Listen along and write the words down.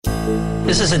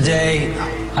This is a day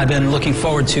I've been looking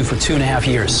forward to for 2.5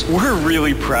 years. We're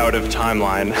really proud of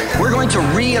Timeline. We're going to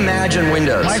reimagine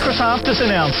Windows. Microsoft is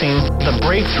announcing the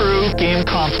breakthrough game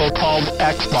console called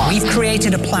Xbox. We've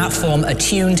created a platform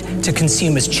attuned to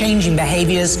consumers' changing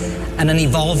behaviors and an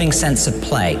evolving sense of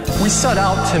play. We set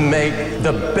out to make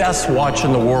the best watch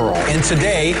in the world. And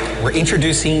today, we're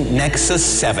introducing Nexus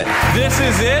 7. This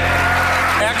is it,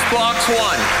 Xbox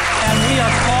One. And we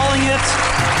are calling it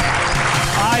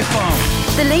iPhone.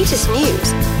 The latest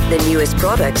news, the newest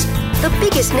products, the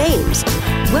biggest names.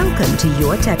 Welcome to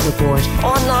Your Tech Report.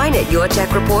 Online at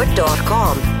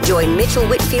YourTechReport.com. Join Mitchell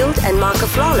Whitfield and Mark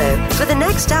Aflalo for the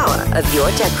next hour of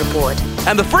Your Tech Report.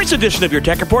 And the first edition of Your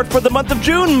Tech Report for the month of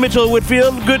June. Mitchell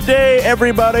Whitfield, good day,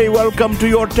 everybody. Welcome to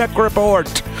Your Tech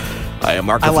Report. I am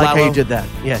Mark Aflalo. I like how you did that.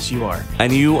 Yes, you are.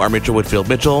 And you are Mitchell Whitfield.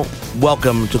 Mitchell,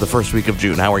 welcome to the first week of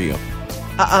June. How are you?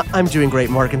 I'm doing great,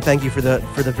 Mark, and thank you for the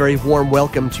very warm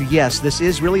welcome to, yes, this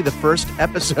is really the first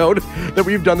episode that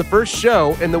we've done, the first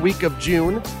show in the week of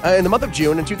June, in the month of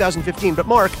June in 2015. But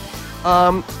Mark,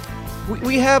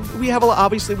 we have a lot,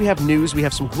 obviously we have news, we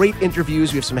have some great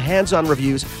interviews, we have some hands-on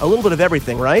reviews, a little bit of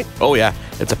everything, right? Oh yeah,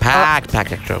 it's a packed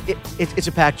show. It's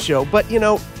a packed show, but you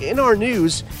know, in our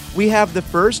news, we have the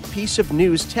first piece of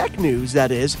news, tech news that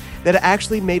is, that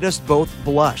actually made us both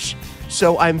blush.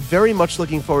 So I'm very much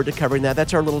looking forward to covering that.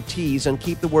 That's our little tease, and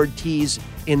keep the word tease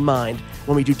in mind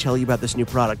when we do tell you about this new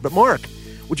product. But Mark,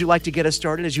 would you like to get us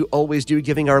started, as you always do,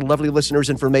 giving our lovely listeners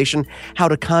information, how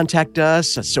to contact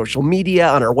us, social media,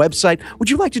 on our website? Would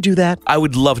you like to do that? I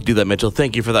would love to do that, Mitchell.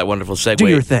 Thank you for that wonderful segue. Do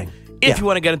your thing. If you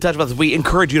want to get in touch with us, we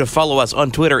encourage you to follow us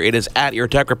on Twitter. It is at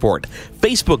YourTechReport.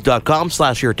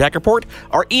 Facebook.com/YourTechReport.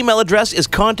 Our email address is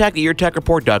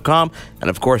contact@YourTechReport.com. And,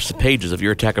 of course, the pages of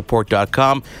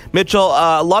YourTechReport.com. Mitchell,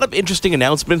 a lot of interesting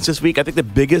announcements this week. I think the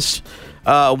biggest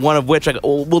one of which,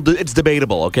 it's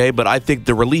debatable, okay? But I think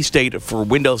the release date for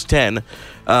Windows 10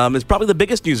 is probably the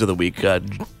biggest news of the week.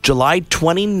 July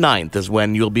 29th is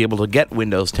when you'll be able to get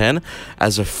Windows 10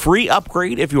 as a free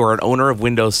upgrade if you are an owner of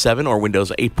Windows 7 or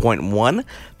Windows 8.1.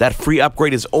 That free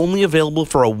upgrade is only available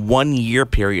for a 1-year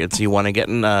period, so you want to get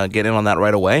in on that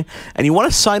right away. And you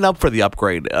want to sign up for the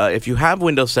upgrade. If you have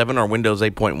Windows 7 or Windows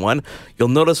 8.1, you'll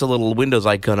notice a little Windows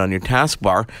icon on your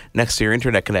taskbar next to your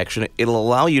internet connection. It'll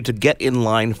allow you to get in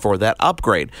line for that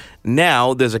upgrade.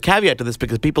 Now, there's a caveat to this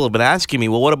because people have been asking me,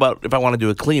 well, what about if I want to do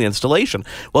a clean installation?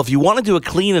 Well, if you want to do a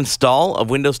clean install of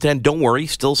Windows 10, don't worry,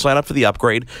 still sign up for the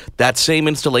upgrade. That same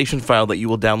installation file that you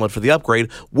will download for the upgrade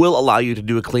will allow you to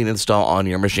do a clean install on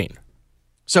your machine.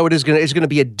 So it's going to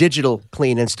be a digital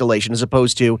clean installation as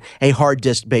opposed to a hard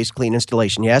disk-based clean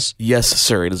installation, yes? Yes,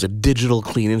 sir. It is a digital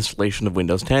clean installation of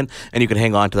Windows 10, and you can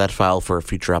hang on to that file for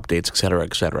future updates, et cetera,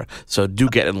 et cetera. So do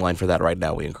get in line for that right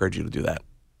now. We encourage you to do that.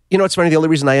 You know, it's funny. The only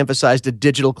reason I emphasized a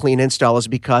digital clean install is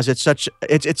because it's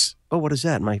oh, what is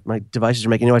that? My devices are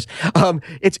making noise.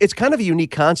 It's kind of a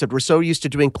unique concept. We're so used to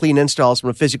doing clean installs from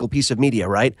a physical piece of media,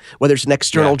 right? Whether it's an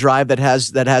external drive that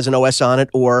has an OS on it,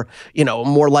 or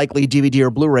more likely DVD or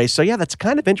Blu-ray. So yeah, that's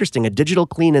kind of interesting. A digital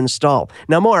clean install.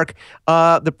 Now, Mark,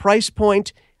 the price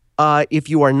point. If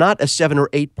you are not a 7 or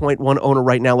 8.1 owner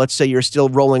right now, let's say you're still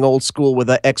rolling old school with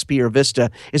a XP or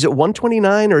Vista, is it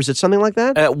 $129 or is it something like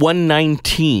that?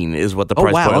 $119 is what the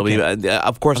price point will okay. be.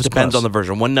 Of course, it depends on the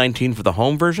version. $119 for the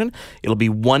home version. It'll be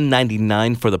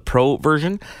 $199 for the Pro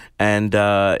version. And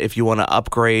if you want to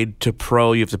upgrade to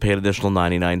Pro, you have to pay an additional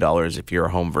 $99 if you're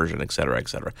a home version, et cetera, et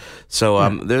cetera. So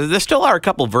there still are a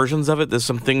couple versions of it. There's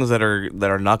some things that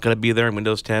are not going to be there in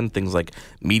Windows 10, things like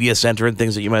Media Center and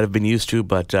things that you might have been used to.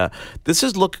 But this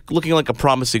is looking like a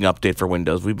promising update for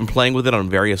Windows. We've been playing with it on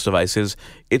various devices.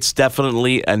 It's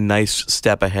definitely a nice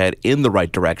step ahead in the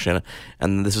right direction.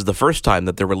 And this is the first time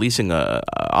that they're releasing a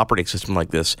operating system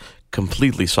like this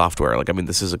completely software.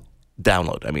 This is a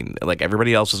download. Like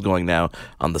everybody else is going now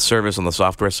on the service, on the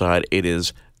software side, it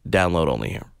is download only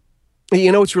here. You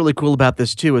know what's really cool about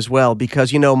this, too, as well,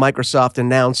 because, Microsoft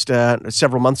announced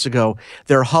several months ago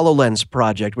their HoloLens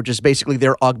project, which is basically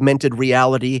their augmented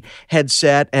reality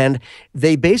headset, and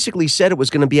they basically said it was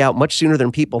going to be out much sooner than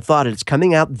people thought. It's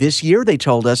coming out this year, they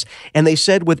told us, and they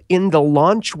said within the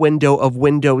launch window of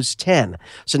Windows 10.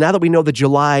 So now that we know the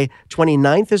July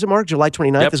 29th, is it, Mark? July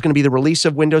 29th is going to be the release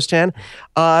of Windows 10.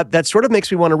 That sort of makes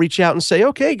me want to reach out and say,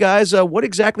 okay, guys, what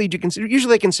exactly do you consider?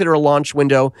 Usually they consider a launch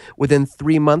window within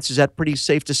 3 months. Is that pretty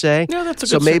safe to say? Yeah, that's a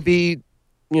good. So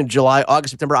July,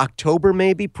 August, September, October,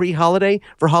 maybe pre-holiday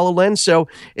for HoloLens. So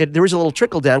there is a little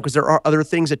trickle down because there are other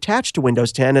things attached to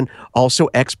Windows 10 and also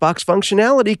Xbox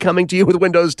functionality coming to you with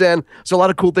Windows 10. So a lot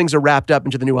of cool things are wrapped up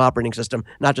into the new operating system,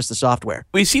 not just the software.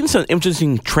 We've seen some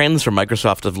interesting trends from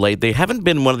Microsoft of late. They haven't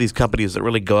been one of these companies that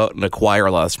really go out and acquire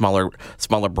a lot of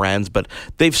smaller brands, but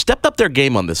they've stepped up their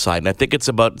game on this side. And I think it's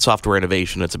about software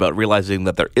innovation. It's about realizing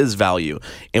that there is value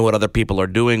in what other people are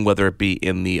doing, whether it be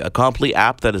in the Acompli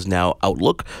app that is now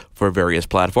Outlook for various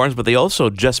platforms, but they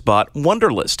also just bought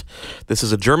Wunderlist. This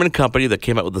is a German company that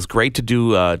came out with this great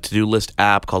to-do list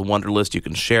app called Wunderlist. You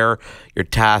can share your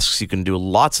tasks. You can do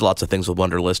lots of things with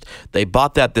Wunderlist. They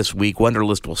bought that this week.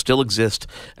 Wunderlist will still exist,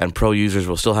 and pro users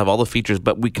will still have all the features,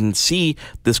 but we can see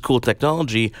this cool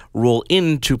technology roll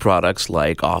into products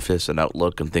like Office and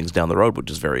Outlook and things down the road,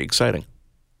 which is very exciting.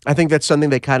 I think that's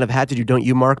something they kind of had to do, don't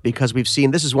you, Mark? Because we've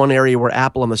seen this is one area where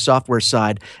Apple on the software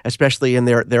side, especially in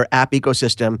their app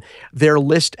ecosystem, their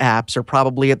list apps are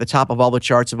probably at the top of all the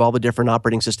charts of all the different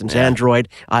operating systems, Android,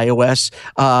 iOS,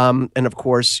 and of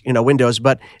course, Windows.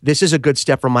 But this is a good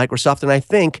step from Microsoft. And I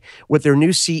think with their new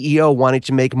CEO wanting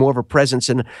to make more of a presence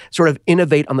and sort of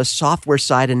innovate on the software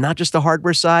side and not just the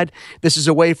hardware side, this is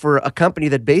a way for a company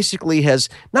that basically has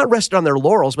not rested on their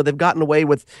laurels, but they've gotten away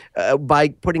with by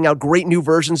putting out great new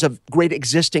versions of great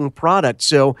existing products.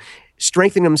 So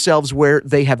strengthening themselves where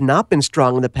they have not been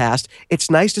strong in the past. It's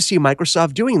nice to see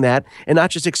Microsoft doing that and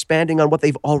not just expanding on what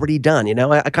they've already done.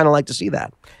 I kind of like to see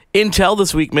that. Intel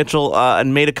this week, Mitchell,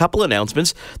 made a couple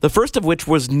announcements, the first of which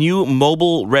was new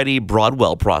mobile-ready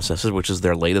Broadwell processors, which is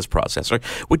their latest processor,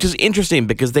 which is interesting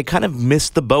because they kind of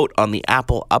missed the boat on the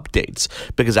Apple updates,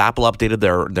 because Apple updated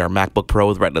their MacBook Pro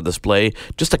with Retina display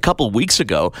just a couple weeks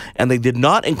ago, and they did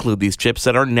not include these chips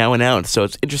that are now announced. So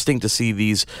it's interesting to see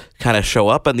these kind of show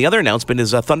up. And the other announcement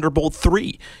is Thunderbolt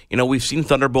 3. We've seen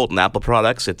Thunderbolt in Apple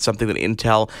products. It's something that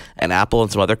Intel and Apple and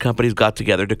some other companies got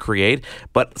together to create.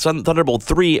 But Thunderbolt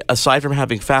 3, aside from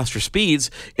having faster speeds,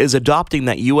 is adopting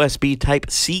that USB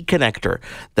Type-C connector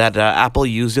that Apple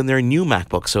used in their new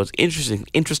MacBook. So it's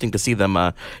interesting to see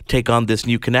them take on this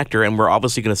new connector, and we're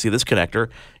obviously going to see this connector,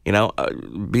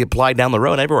 be applied down the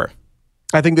road everywhere.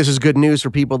 I think this is good news for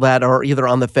people that are either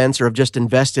on the fence or have just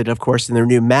invested, of course, in their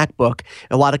new MacBook.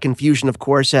 A lot of confusion, of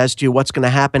course, as to what's going to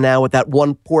happen now with that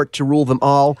one port to rule them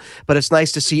all. But it's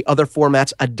nice to see other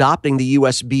formats adopting the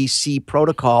USB-C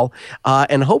protocol.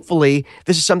 And hopefully,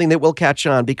 this is something that will catch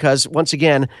on because, once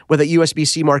again, with a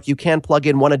USB-C, Mark, you can plug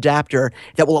in one adapter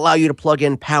that will allow you to plug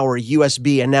in power,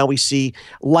 USB, and now we see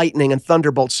Lightning and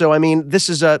Thunderbolt. So, this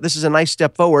is a nice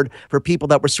step forward for people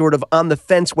that were sort of on the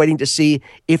fence waiting to see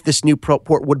if this new port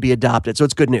would be adopted. So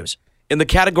it's good news. In the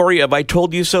category of I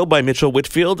Told You So by Mitchell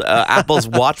Whitfield, Apple's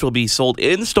watch will be sold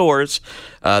in stores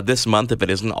this month if it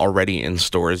isn't already in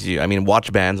stores.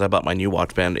 Watch bands. I bought my new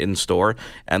watch band in store,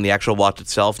 and the actual watch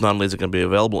itself, not only is it going to be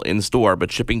available in store,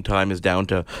 but shipping time is down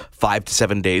to 5 to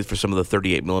 7 days for some of the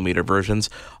 38mm versions.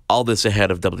 All this ahead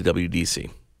of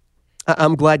WWDC.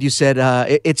 I'm glad you said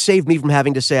it saved me from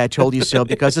having to say I told you so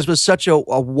because this was such a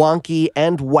wonky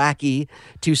and wacky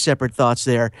two separate thoughts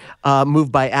there.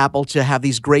 Moved by Apple to have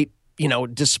these great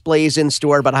displays in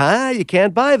store, but you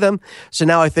can't buy them. So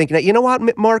now I think, you know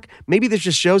what, Mark? Maybe this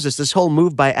just shows us this whole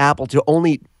move by Apple to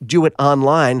only do it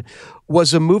online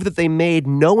was a move that they made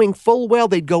knowing full well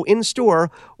they'd go in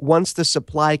store once the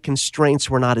supply constraints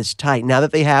were not as tight. Now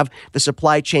that they have the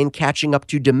supply chain catching up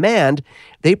to demand,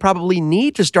 they probably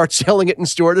need to start selling it in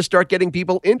store to start getting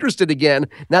people interested again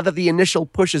now that the initial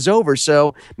push is over.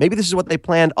 So maybe this is what they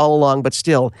planned all along, but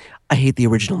still, I hate the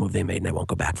original move they made and I won't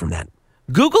go back from that.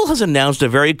 Google has announced a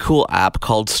very cool app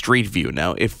called Street View.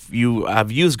 Now, if you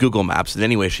have used Google Maps in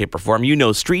any way, shape, or form,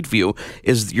 Street View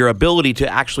is your ability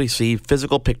to actually see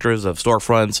physical pictures of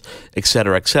storefronts, et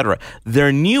cetera, et cetera.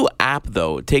 Their new app,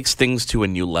 though, takes things to a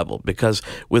new level because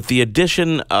with the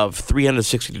addition of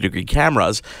 360-degree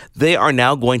cameras, they are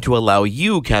now going to allow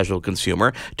you, casual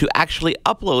consumer, to actually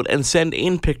upload and send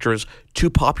in pictures to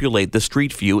populate the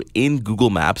Street View in Google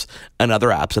Maps and other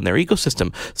apps in their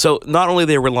ecosystem. So not only are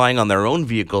they relying on their own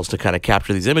vehicles to kind of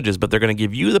capture these images, but they're going to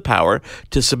give you the power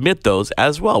to submit those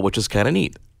as well, which is kind of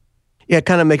neat. Yeah, it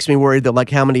kind of makes me worried that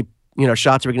how many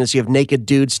shots we're going to see of naked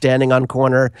dude standing on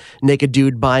corner, naked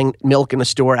dude buying milk in a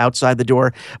store outside the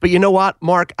door. But you know what,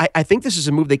 Mark? I think this is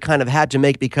a move they kind of had to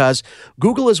make because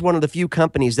Google is one of the few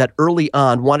companies that early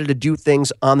on wanted to do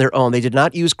things on their own. They did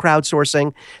not use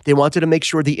crowdsourcing. They wanted to make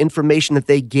sure the information that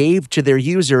they gave to their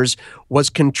users was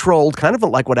controlled, kind of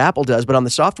like what Apple does, but on the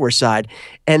software side.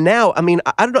 And now, I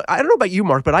don't know about you,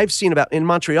 Mark, but I've seen about in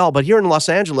Montreal, but here in Los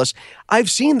Angeles,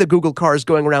 I've seen the Google cars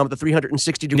going around with the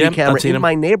 360-degree camera in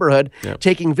my neighborhood. neighborhood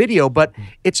taking video, but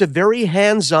it's a very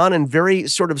hands-on and very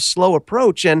sort of slow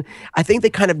approach. And I think they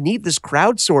kind of need this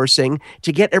crowdsourcing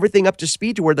to get everything up to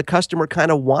speed to where the customer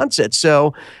kind of wants it.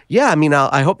 So, yeah, I mean,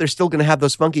 I hope they're still going to have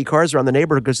those funky cars around the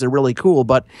neighborhood because they're really cool,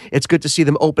 but it's good to see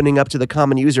them opening up to the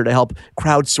common user to help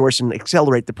crowdsource and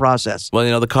accelerate the process.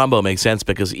 Well, the combo makes sense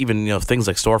because even, things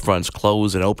like storefronts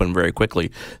close and open very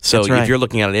quickly. So if you're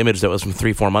looking at an image that was from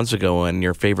 3-4 months ago and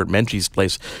your favorite Menchie's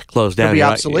place closed down, it'll be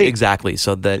obsolete. Exactly.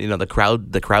 So that, the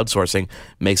crowdsourcing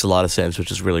makes a lot of sense,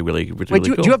 which is really, really, really, Wait,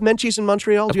 cool. Do you have Menchie's in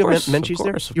Montreal? Do you have Menchie's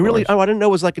there? You really? Oh, I didn't know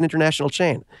it was like an international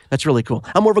chain. That's really cool.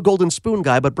 I'm more of a Golden Spoon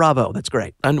guy, but bravo. That's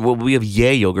great. And we have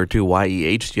Yeh yogurt too,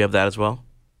 YEH. Do you have that as well?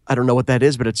 I don't know what that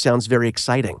is, but it sounds very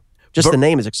exciting. Just the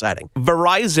name is exciting.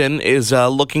 Verizon is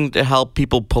looking to help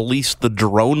people police the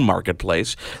drone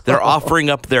marketplace. They're offering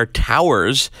up their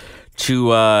towers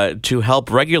to help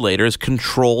regulators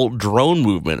control drone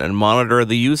movement and monitor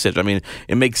the usage. I mean,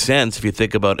 it makes sense if you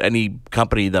think about any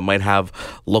company that might have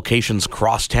locations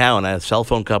cross town. A cell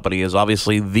phone company is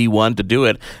obviously the one to do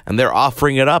it, and they're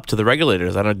offering it up to the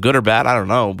regulators. I don't know, good or bad, I don't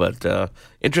know, but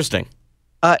interesting.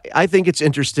 I think it's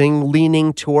interesting,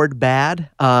 leaning toward bad.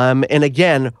 And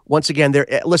again, once again,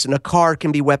 listen, a car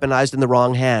can be weaponized in the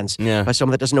wrong hands by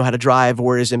someone that doesn't know how to drive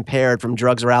or is impaired from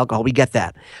drugs or alcohol. We get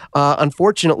that.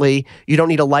 Unfortunately, you don't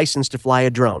need a license to fly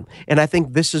a drone. And I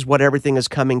think this is what everything is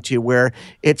coming to, where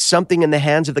it's something in the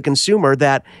hands of the consumer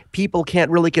that people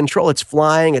can't really control. It's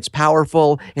flying, it's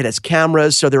powerful, it has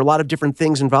cameras, so there are a lot of different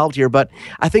things involved here. But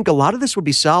I think a lot of this would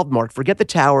be solved, Mark. Forget the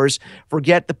towers,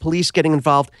 forget the police getting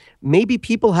involved. Maybe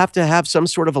people have to have some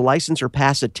sort of a license or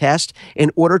pass a test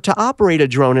in order to operate a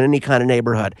drone in any kind of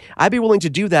neighborhood. I'd be willing to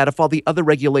do that if all the other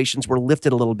regulations were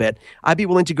lifted a little bit. I'd be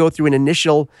willing to go through an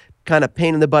initial kind of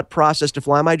pain in the butt process to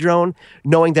fly my drone,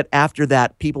 knowing that after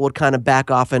that, people would kind of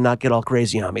back off and not get all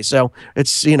crazy on me. So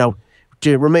it's,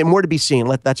 to remain more to be seen.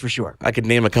 That's for sure. I could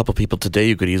name a couple people today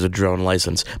who could use a drone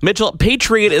license. Mitchell,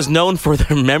 Patriot is known for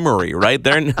their memory, right?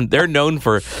 They're known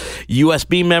for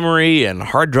USB memory and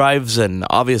hard drives and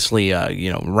obviously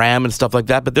RAM and stuff like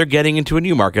that. But they're getting into a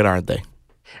new market, aren't they?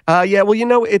 Yeah.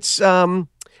 Well, it's.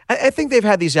 I think they've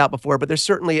had these out before, but they're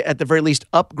certainly at the very least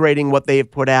upgrading what they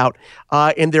have put out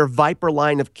in their Viper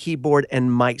line of keyboard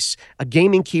and mice,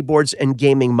 gaming keyboards and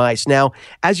gaming mice. Now,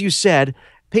 as you said,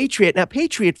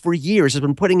 Patriot for years has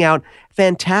been putting out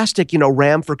fantastic,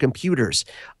 RAM for computers,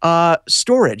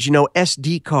 storage,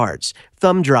 SD cards,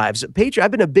 thumb drives.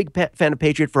 I've been a big fan of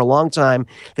Patriot for a long time.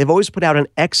 They've always put out an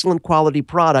excellent quality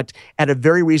product at a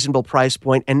very reasonable price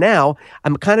point. And now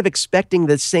I'm kind of expecting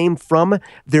the same from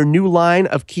their new line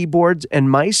of keyboards and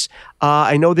mice.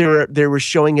 I know they were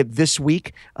showing it this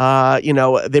week.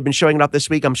 They've been showing it off this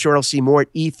week. I'm sure I'll see more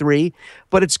at E3.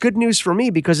 But it's good news for me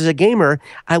because as a gamer,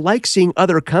 I like seeing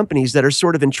other companies that are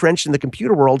sort of entrenched in the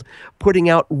computer world putting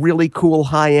out really cool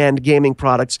high-end gaming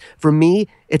products. For me,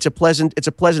 it's a pleasant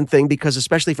thing because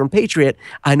especially from Patriot,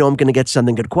 I know I'm going to get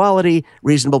something good quality,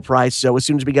 reasonable price. So as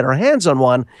soon as we get our hands on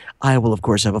one, I will of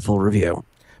course have a full review.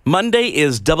 Monday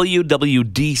is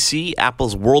WWDC,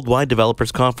 Apple's Worldwide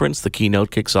Developers Conference. The keynote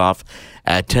kicks off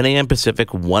at 10 a.m.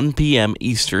 Pacific, 1 p.m.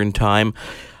 Eastern Time.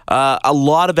 A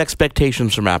lot of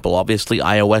expectations from Apple. Obviously,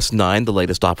 iOS 9, the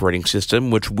latest operating system,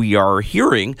 which we are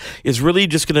hearing is really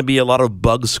just going to be a lot of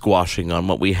bug squashing on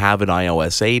what we have in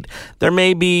iOS 8. There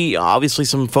may be, obviously,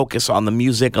 some focus on the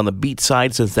music, on the beat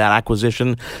side since that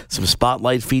acquisition, some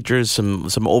spotlight features, some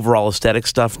overall aesthetic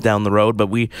stuff down the road. But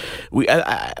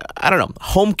I don't know.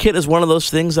 HomeKit is one of those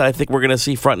things that I think we're going to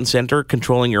see front and center,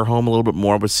 controlling your home a little bit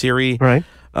more with Siri. Right.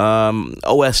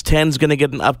 OS 10 is going to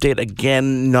get an update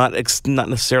again, not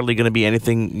necessarily going to be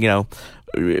anything,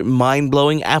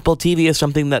 mind-blowing. Apple TV is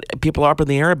something that people are up in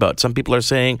the air about. Some people are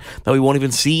saying that we won't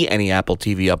even see any Apple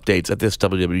TV updates at this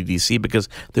WWDC because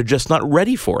they're just not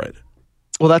ready for it.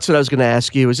 Well, that's what I was going to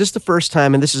ask you. Is this the first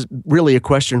time, and this is really a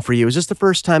question for you, is this the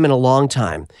first time in a long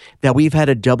time that we've had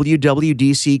a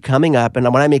WWDC coming up? And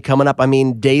when I mean coming up, I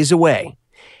mean days away.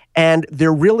 And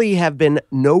there really have been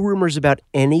no rumors about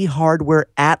any hardware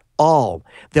at all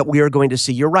that we are going to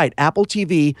see. You're right. Apple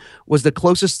TV was the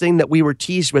closest thing that we were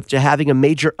teased with to having a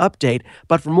major update.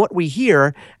 But from what we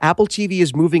hear, Apple TV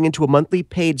is moving into a monthly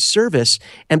paid service.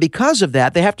 And because of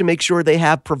that, they have to make sure they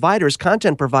have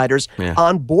content providers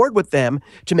on board with them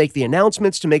to make the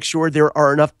announcements, to make sure there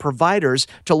are enough providers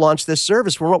to launch this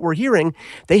service. From what we're hearing,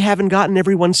 they haven't gotten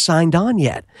everyone signed on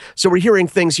yet. So we're hearing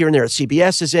things here and there.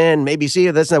 CBS is in, maybe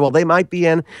see this, well, they might be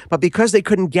in. But because they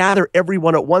couldn't gather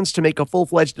everyone at once to make a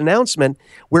full-fledged announcement, announcement,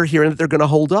 we're hearing that they're going to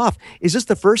hold off. Is this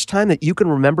the first time that you can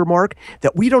remember, Mark,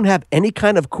 that we don't have any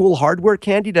kind of cool hardware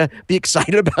candy to be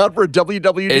excited about for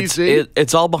WWDC?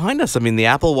 It's all behind us. I mean, the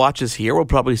Apple Watch is here. We'll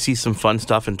probably see some fun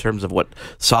stuff in terms of what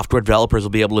software developers will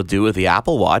be able to do with the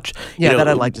Apple Watch. Yeah, that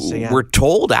I'd like to see. Yeah. We're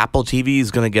told Apple TV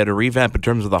is going to get a revamp in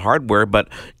terms of the hardware, but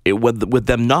with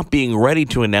them not being ready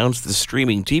to announce the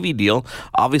streaming TV deal,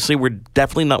 obviously we're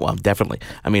definitely not. Well, definitely.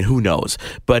 I mean, who knows?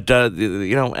 But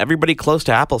everybody close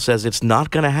to Apple says it's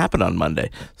not going to happen on Monday.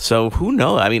 So who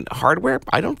knows? I mean, hardware.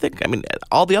 I don't think. I mean,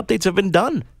 all the updates have been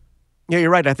done. Yeah,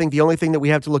 you're right. I think the only thing that we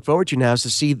have to look forward to now is to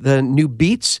see the new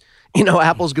Beats. You know,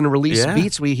 Apple's going to release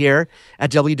Beats, we hear,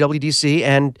 at WWDC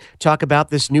and talk about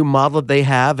this new model that they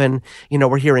have. And,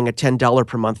 we're hearing a $10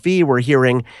 per month fee. We're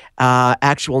hearing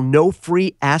actual no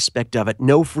free aspect of it,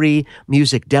 no free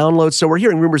music downloads. So we're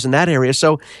hearing rumors in that area.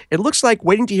 So it looks like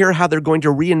waiting to hear how they're going to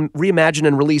reimagine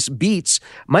and release Beats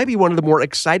might be one of the more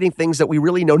exciting things that we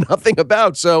really know nothing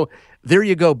about. So there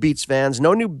you go, Beats fans.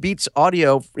 No new Beats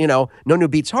audio, no new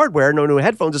Beats hardware, no new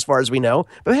headphones as far as we know.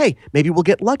 But hey, maybe we'll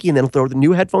get lucky and then throw the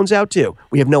new headphones out too.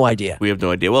 We have no idea.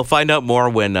 We'll find out more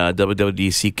when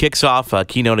WWDC kicks off.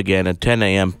 Keynote again at 10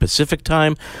 a.m. Pacific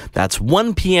time. That's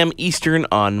 1 p.m. Eastern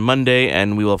on Monday.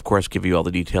 And we will, of course, give you all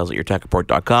the details at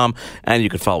YourTechReport.com. And you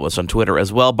can follow us on Twitter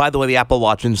as well. By the way, the Apple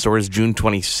Watch in store is June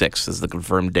 26th is the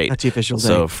confirmed date. That's the official date.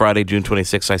 So Friday, June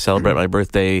 26th, I celebrate my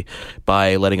birthday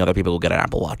by letting other people get an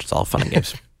Apple Watch. It's all fun and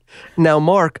games. Now,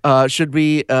 Mark, should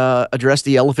we address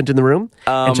the elephant in the room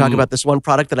and talk about this one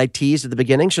product that I teased at the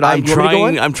beginning?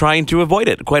 I'm trying to avoid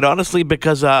it, quite honestly,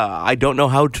 because I don't know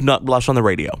how to not blush on the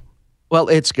radio. Well,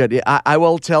 it's good. I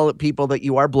will tell people that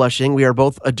you are blushing. We are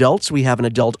both adults. We have an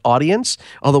adult audience,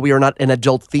 although we are not an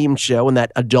adult-themed show in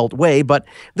that adult way. But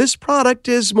this product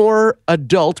is more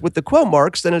adult with the quote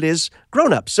marks than it is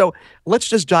grown-up. So let's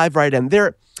just dive right in.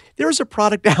 There is a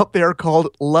product out there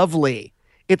called Lovely.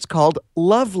 It's called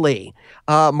Lovely.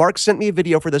 Mark sent me a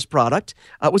video for this product.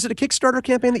 Was it a Kickstarter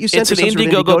campaign that you sent? It's an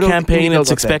Indiegogo campaign.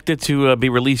 It's expected to be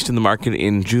released in the market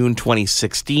in June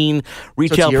 2016.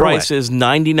 Retail price is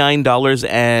 $99,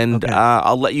 and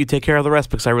I'll let you take care of the rest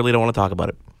because I really don't want to talk about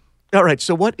it. All right,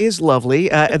 so what is Lovely?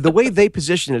 The way they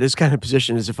position it is kind of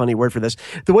position is a funny word for this.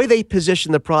 The way they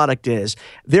position the product is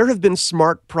there have been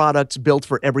smart products built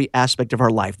for every aspect of our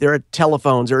life. There are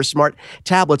telephones, there are smart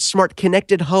tablets, smart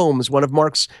connected homes. One of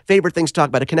Mark's favorite things to talk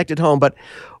about, a connected home. But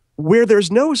where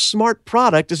there's no smart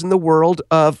product is in the world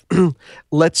of,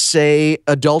 let's say,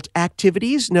 adult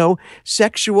activities, no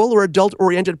sexual or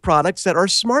adult-oriented products that are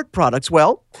smart products.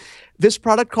 Well, this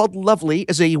product called Lovely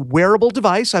is a wearable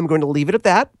device. I'm going to leave it at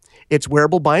that. It's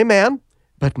wearable by a man,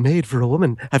 but made for a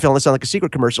woman. I feel that sound like a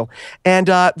secret commercial. And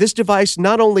this device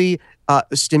not only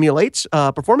stimulates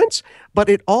performance, but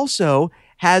it also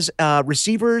has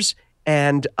receivers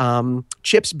and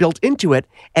chips built into it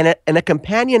and a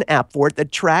companion app for it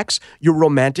that tracks your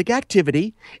romantic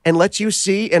activity and lets you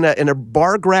see in a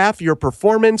bar graph your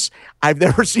performance. I've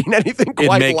never seen anything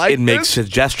quite like this. It makes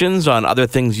suggestions on other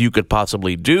things you could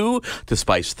possibly do to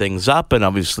spice things up and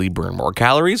obviously burn more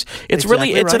calories. It's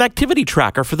an activity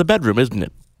tracker for the bedroom, isn't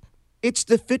it? It's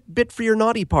the Fitbit for your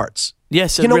naughty parts.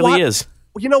 Yes, it really is.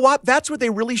 You know what? That's where they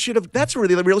really should have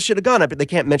gone. They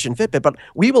can't mention Fitbit, but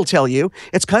we will tell you.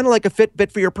 It's kind of like a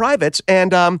Fitbit for your privates.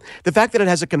 And the fact that it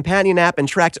has a companion app and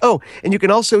tracks. Oh, and you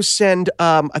can also send,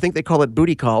 I think they call it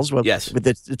booty calls. Well, yes. With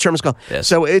the term is called. Yes.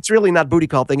 So it's really not booty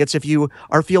call thing. It's if you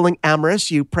are feeling amorous,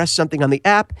 you press something on the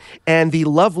app, and the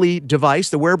Lovely device,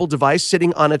 the wearable device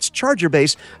sitting on its charger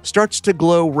base, starts to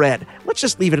glow red. Let's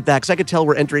just leave it at that, because I could tell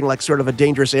we're entering like sort of a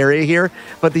dangerous area here.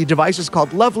 But the device is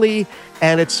called Lovely,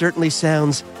 and it certainly sounds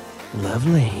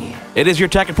lovely. It is your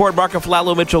Tech Report. Mark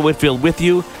Aflalo, Mitchell Whitfield with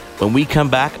you. When we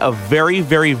come back, a very,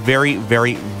 very, very,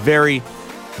 very, very,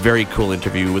 very cool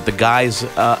interview with the guys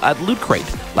at Loot Crate.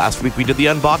 Last week we did the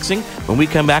unboxing. When we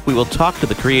come back, we will talk to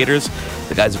the creators,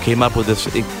 the guys who came up with this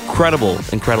incredible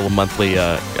monthly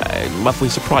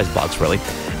surprise box, really.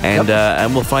 And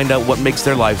we'll find out what makes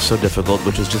their lives so difficult,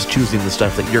 which is just choosing the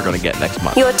stuff that you're going to get next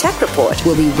month. Your Tech Report.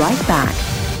 We'll be right back.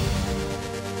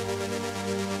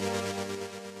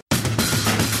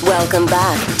 Welcome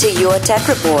back to Your Tech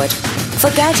Report.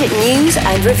 For gadget news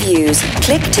and reviews,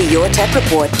 click to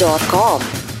YourTechReport.com.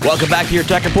 Welcome back to Your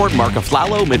Tech Report. Mark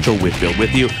Aflalo, Mitchell Whitfield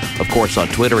with you. Of course, on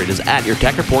Twitter, it is at Your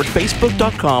Tech Report,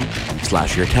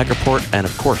 Facebook.com/YourTechReport, and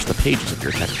of course, the pages of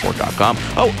YourTechReport.com.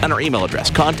 Oh, and our email address,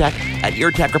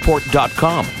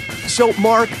 contact@YourTechReport.com. So,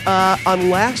 Mark, on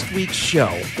last week's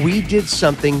show, we did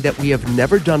something that we have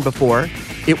never done before.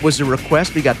 It was a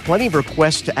request. We got plenty of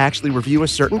requests to actually review a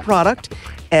certain product,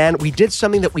 and we did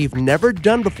something that we've never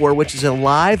done before, which is a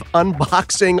live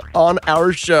unboxing on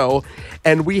our show,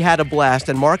 and we had a blast.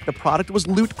 And Mark, the product was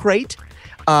Loot Crate.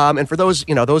 And for those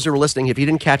who are listening, if you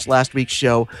didn't catch last week's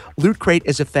show, Loot Crate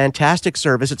is a fantastic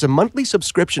service. It's a monthly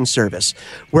subscription service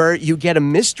where you get a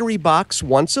mystery box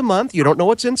once a month. You don't know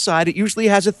what's inside. It usually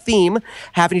has a theme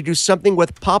having to do something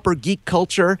with pop or geek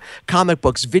culture, comic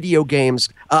books, video games,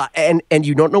 and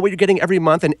you don't know what you're getting every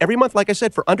month. And every month, like I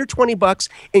said, for under $20,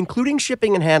 including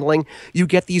shipping and handling, you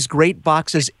get these great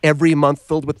boxes every month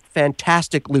filled with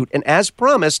fantastic loot. And as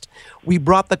promised, we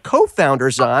brought the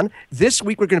co-founders on. This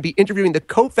week, we're going to be interviewing the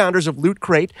co-founders of Loot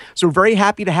Crate. So we're very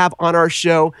happy to have on our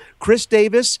show Chris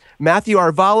Davis, Matthew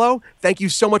Arevalo. Thank you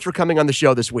so much for coming on the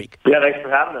show this week. Yeah, thanks for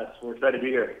having us. We're excited to be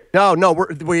here. No,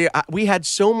 we had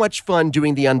so much fun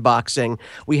doing the unboxing.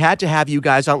 We had to have you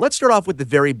guys on. Let's start off with the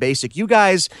very basic. You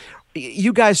guys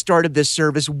started this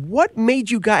service. What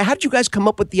made you guys? How did you guys come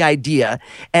up with the idea?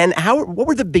 And what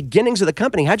were the beginnings of the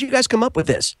company? How did you guys come up with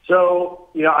this? So,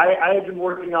 I had been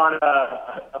working on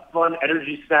a fun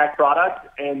energy snack product,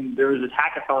 and there was this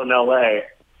hackathon in LA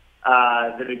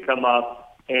that had come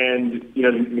up, and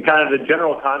kind of the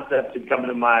general concept had come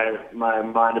into my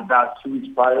mind about 2 weeks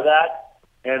prior to that.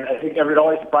 And I think it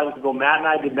always surprised people. Matt and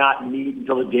I did not meet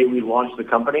until the day we launched the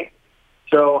company.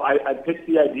 So I pitched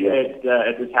the idea at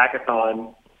this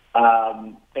hackathon,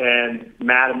 and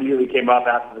Matt immediately came up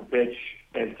after the pitch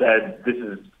and said,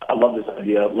 I love this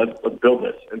idea. Let's build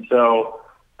this. And so,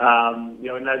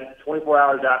 in that 24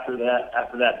 hours after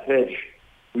that pitch,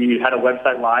 we had a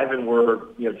website live, and we're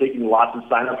taking lots of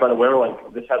signups right away. We're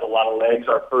like, this has a lot of legs.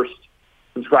 Our first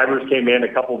subscribers came in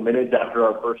a couple minutes after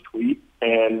our first tweet,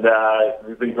 and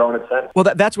we've been growing it since. Well,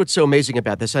 that's what's so amazing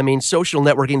about this. I mean, social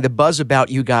networking, the buzz about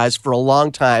you guys for a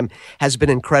long time has been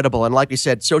incredible. And like we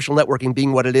said, social networking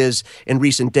being what it is in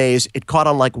recent days, it caught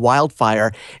on like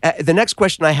wildfire. The next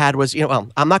question I had was,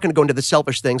 I'm not going to go into the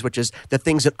selfish things, which is the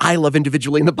things that I love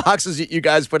individually in the boxes that you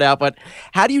guys put out, but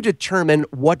how do you determine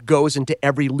what goes into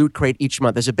every Loot Crate each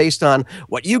month? Is it based on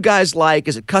what you guys like?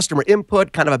 Is it customer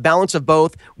input, kind of a balance of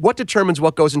both? What determines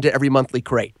what goes into every monthly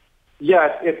crate? Yeah,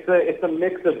 it's a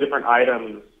mix of different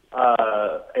items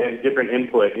and different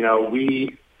input.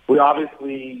 We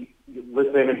obviously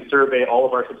listen and survey all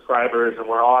of our subscribers, and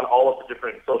we're on all of the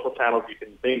different social channels you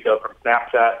can think of, from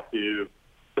Snapchat to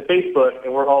Facebook,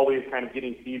 and we're always kind of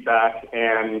getting feedback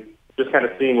and just kind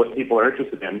of seeing what people are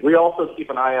interested in. We also keep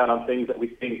an eye out on things that we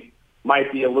think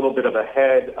might be a little bit of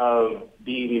ahead of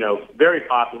being, very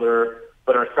popular,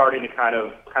 but are starting to kind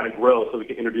of grow, so we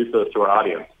can introduce those to our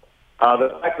audience.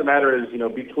 The fact of the matter is,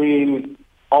 between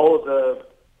all of the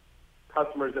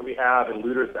customers that we have and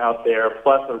looters out there,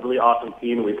 plus a really awesome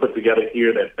team we put together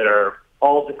here that are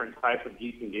all different types of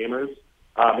geeks and gamers,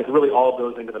 it really all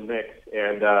goes into the mix.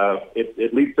 And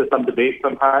it leads to some debate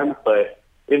sometimes, but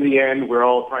in the end, we're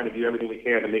all trying to do everything we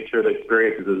can to make sure the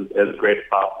experience is as great as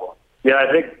possible. Yeah,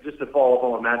 I think, just to follow up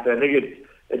on what Matt said, I think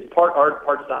it's part art,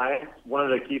 part science. One of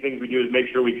the key things we do is make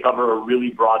sure we cover a really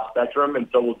broad spectrum, and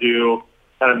so we'll do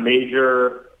kind of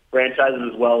major franchises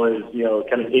as well as,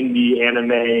 kind of indie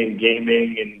anime and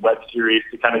gaming and web series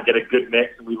to kind of get a good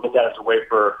mix. And we look at it as a way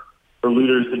for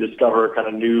looters to discover kind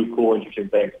of new, cool, interesting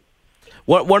things.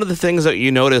 One of the things that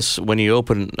you notice when you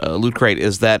open Loot Crate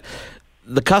is that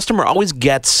the customer always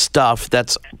gets stuff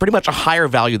that's pretty much a higher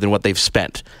value than what they've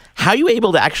spent. How are you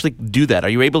able to actually do that? Are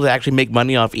you able to actually make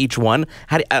money off each one?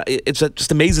 It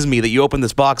just amazes me that you open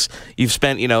this box, you've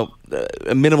spent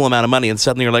a minimal amount of money, and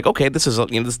suddenly you're like, okay, this is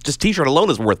this T-shirt alone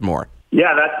is worth more.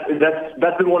 Yeah,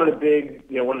 that's been one of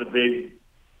the big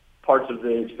parts of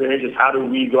the experience is how do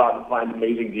we go out and find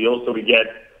amazing deals so we get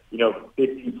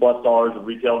 $50+ of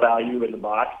retail value in the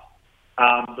box.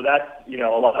 So that's a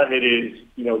lot of it is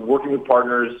working with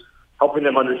partners, helping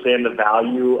them understand the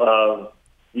value of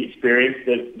the experience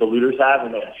that the looters have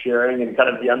and that sharing and kind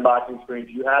of the unboxing experience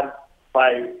you have.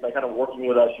 By kind of working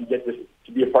with us, you get this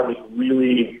to be a part of this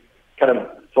really kind of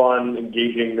fun,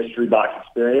 engaging mystery box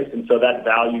experience. And so that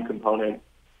value component,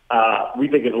 we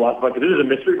think is a lot of fun because this is a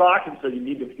mystery box, and so you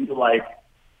need to feel like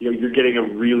you're getting a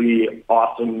really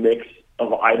awesome mix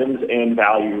of items and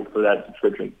value for that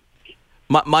subscription.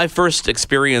 My first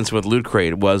experience with Loot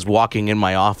Crate was walking in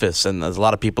my office, and there's a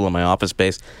lot of people in my office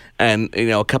space, and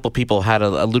a couple people had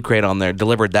a Loot Crate on there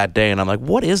delivered that day, and I'm like,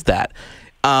 what is that?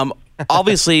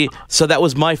 Obviously, so that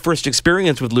was my first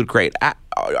experience with Loot Crate.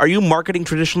 Are you marketing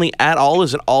traditionally at all?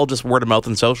 Is it all just word of mouth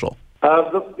and social?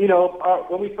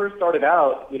 When we first started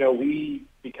out,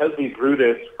 because we grew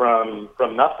this from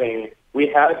nothing, we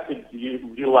had to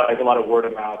utilize a lot of word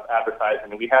of mouth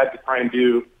advertising, and we had to try and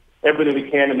do everything we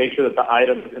can to make sure that the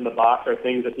items in the box are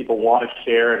things that people want to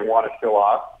share and want to show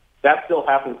off. That still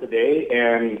happens today,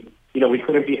 and we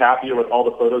couldn't be happier with all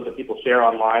the photos that people share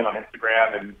online on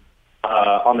Instagram and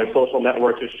on their social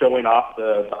networks, just showing off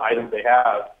the items they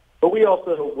have. But we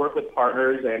also work with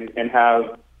partners and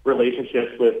have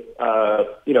relationships with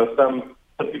some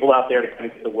people out there to kind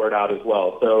of get the word out as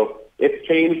well. So it's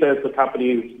changed as the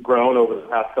company's grown over the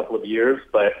past couple of years,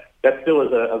 but that still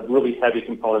is a really heavy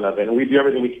component of it. And we do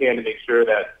everything we can to make sure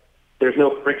that there's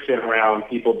no friction around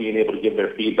people being able to give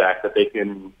their feedback, that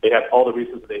they have all the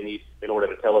resources they need in order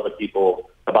to tell other people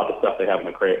about the stuff they have in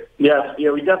the crate. Yes,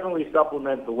 we definitely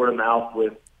supplement the word of mouth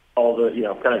with all the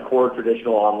kind of core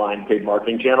traditional online paid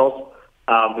marketing channels.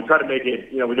 We try to make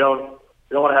it, we don't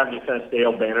want to have any kind of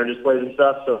stale banner displays and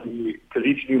stuff. So because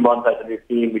each new month has a new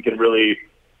theme, we can really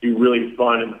do really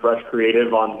fun and fresh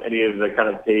creative on any of the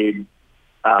kind of paid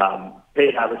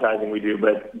advertising we do.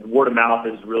 But word of mouth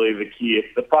is really the key.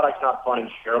 If the product's not fun and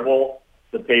shareable,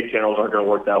 the paid channels aren't going to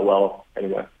work that well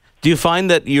anyway. Do you find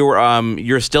that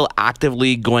you're still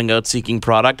actively going out seeking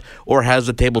product, or has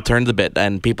the table turned a bit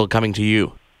and people coming to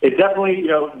you? It definitely,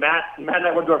 Matt and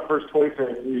I went to our first toy fair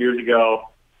a few years ago,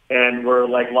 and we're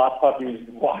like lost puppies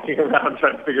walking around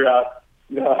trying to figure out,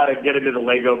 how to get into the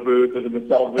Lego booth or the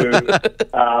Mattel booth.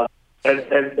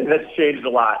 And that's changed a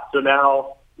lot. So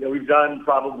now, we've done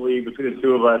probably between the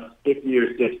two of us 50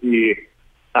 or 60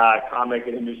 comic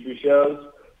and industry shows.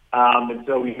 And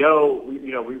so we know,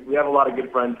 we have a lot of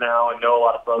good friends now and know a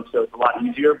lot of folks, so it's a lot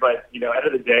easier. But, at the end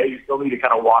of the day, you still need to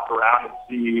kind of walk around and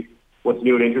see what's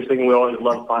new and interesting. We always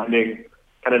love finding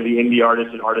kind of the indie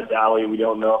artists and artist alley we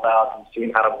don't know about and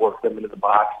seeing how to work them into the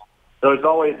box. So it's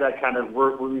always that kind of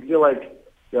work where we feel like,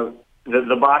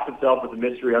 the box itself is a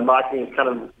mystery. Unboxing is kind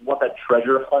of what that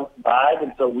treasure hunt vibe,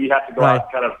 and so we have to go out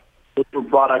and kind of look for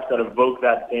products that evoke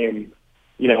that same,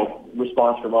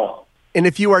 response from us. And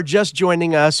if you are just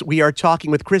joining us, we are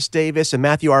talking with Chris Davis and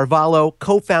Matthew Arevalo,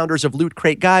 co-founders of Loot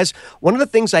Crate. Guys, one of the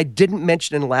things I didn't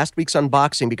mention in last week's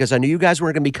unboxing, because I knew you guys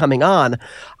weren't going to be coming on,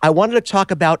 I wanted to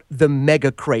talk about the Mega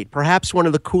Crate, perhaps one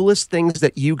of the coolest things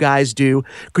that you guys do.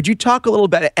 Could you talk a little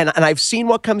bit, and I've seen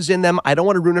what comes in them. I don't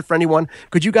want to ruin it for anyone.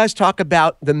 Could you guys talk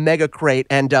about the Mega Crate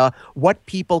and what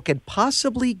people could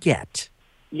possibly get?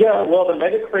 Yeah, well, the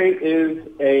Mega Crate is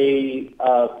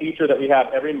a feature that we have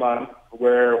every month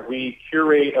where we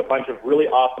curate a bunch of really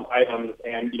awesome items.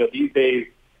 And, these days,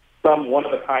 some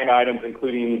one-of-a-kind items,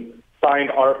 including signed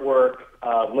artwork,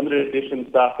 limited edition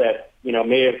stuff that,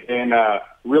 may have been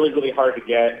really, really hard to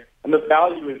get. And the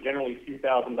value is generally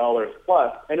 $2,000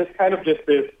 plus. And it's kind of just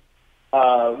this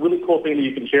really cool thing that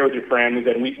you can share with your friends.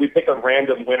 And we pick a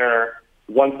random winner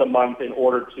once a month in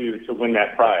order to win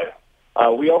that prize.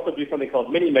 We also do something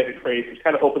called mini Mega Crates, which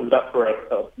kind of opens it up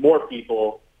for more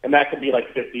people, and that could be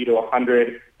like 50 to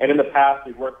 100. And in the past,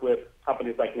 we've worked with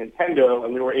companies like Nintendo,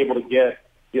 and we were able to get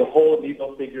the whole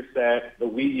Lego figure set, the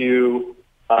Wii U,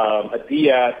 a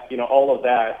DS, all of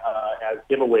that as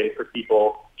giveaways for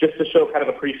people, just to show kind of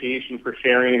appreciation for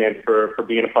sharing and for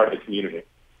being a part of the community.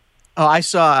 Oh, I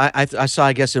saw,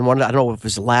 I guess, in one, I don't know if it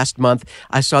was last month,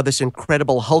 I saw this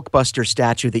incredible Hulkbuster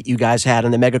statue that you guys had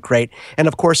in the Mega Crate. And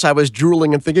of course, I was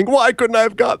drooling and thinking, why couldn't I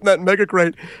have gotten that Mega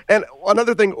Crate? And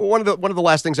another thing, one of the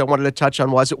last things I wanted to touch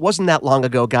on was, it wasn't that long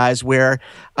ago, guys, where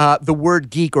the word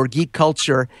geek or geek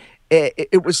culture,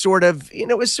 it was sort of,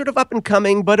 it was sort of up and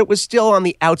coming, but it was still on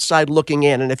the outside looking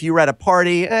in. And if you were at a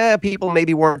party, people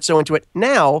maybe weren't so into it.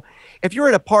 Now, if you're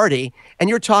at a party and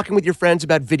you're talking with your friends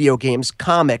about video games,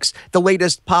 comics, the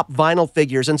latest pop vinyl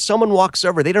figures, and someone walks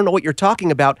over, they don't know what you're talking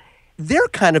about, they're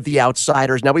kind of the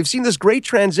outsiders. Now, we've seen this great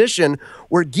transition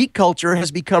where geek culture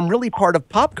has become really part of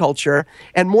pop culture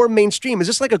and more mainstream. Is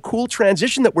this like a cool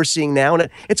transition that we're seeing now? And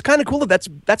it's kind of cool that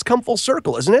that's come full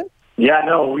circle, isn't it? Yeah,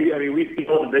 no, we feel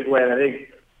it in a big way. And I think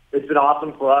it's been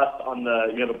awesome for us on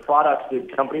the products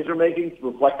that companies are making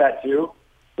to reflect that too.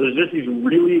 There's just these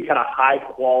really kind of high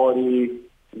quality,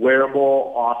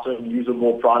 wearable, awesome,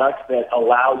 usable products that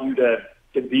allow you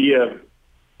to be a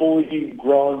fully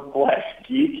grown flesh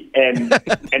geek and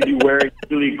be wearing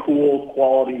really cool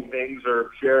quality things or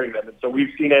sharing them. And so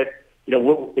we've seen it.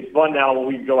 It's fun now when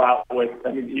we go out with.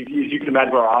 I mean, as you can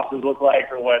imagine, what our offices look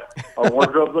like or what our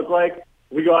wardrobes look like.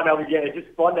 We go out now. It's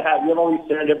just fun to have. You have all these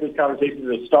serendipitous conversations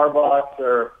at Starbucks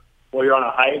or while you're on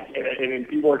a hike, and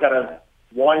people are kind of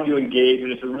wanting to engage,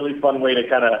 and it's a really fun way to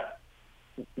kind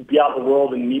of be out in the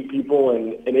world and meet people.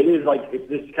 And it is like it's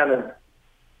this kind of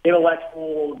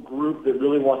intellectual group that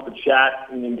really wants to chat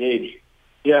and engage.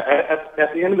 Yeah,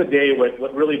 at the end of the day,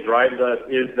 what really drives us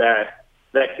is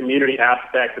that community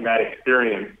aspect and that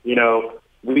experience.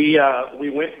 we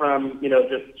went from,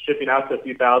 just shipping out to a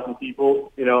few thousand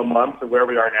people, a month to where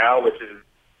we are now, which is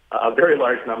a very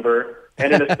large number.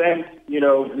 And in a sense,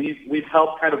 we've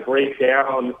helped kind of break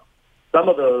down some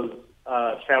of those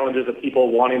challenges of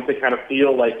people wanting to kind of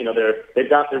feel like,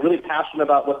 they're really passionate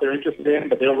about what they're interested in,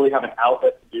 but they don't really have an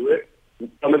outlet to do it.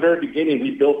 From the very beginning,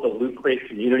 we built the Loot Crate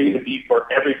community to be for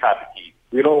every type of geek.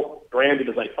 We don't brand it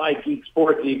as like 5 geeks,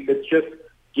 4 geeks. It's just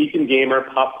geek and gamer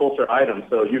pop culture items.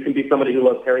 So you can be somebody who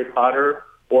loves Harry Potter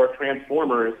or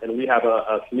Transformers, and we have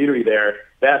a community there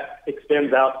that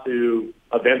extends out to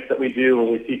events that we do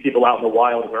when we see people out in the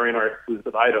wild wearing our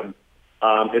exclusive items.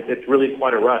 It's really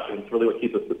quite a rush, and it's really what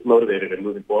keeps us motivated and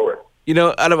moving forward.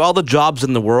 Out of all the jobs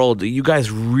in the world, you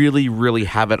guys really, really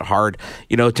have it hard,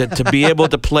 to be able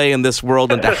to play in this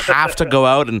world and to have to go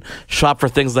out and shop for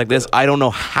things like this. I don't know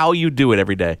how you do it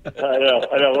every day. I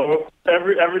know.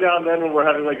 Every now and then when we're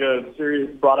having like a serious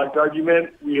product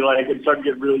argument, it start to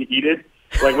get really heated.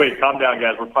 Like, wait, calm down,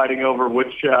 guys. We're fighting over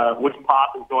which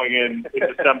pop is going in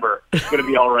December. It's going to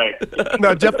be all right.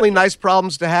 No, definitely nice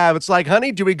problems to have. It's like,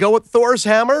 honey, do we go with Thor's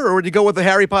hammer or do you go with the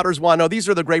Harry Potter's wand? No, these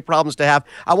are the great problems to have.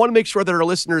 I want to make sure that our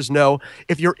listeners know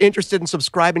if you're interested in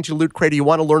subscribing to Loot Crate or you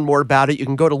want to learn more about it, you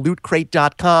can go to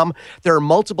lootcrate.com. There are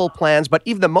multiple plans, but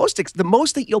even the most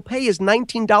that you'll pay is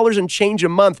 $19 and change a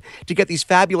month to get these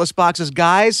fabulous boxes.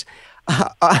 Guys,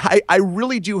 I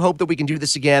really do hope that we can do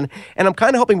this again, and I'm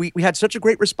kind of hoping we had such a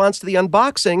great response to the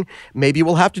unboxing. Maybe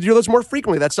we'll have to do those more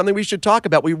frequently. That's something we should talk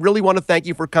about. We really want to thank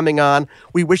you for coming on.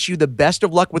 We wish you the best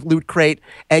of luck with Loot Crate,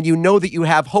 and you know that you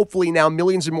have hopefully now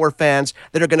millions and more fans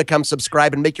that are going to come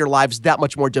subscribe and make your lives that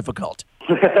much more difficult.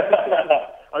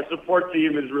 Our support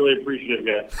team is really appreciative,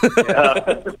 man.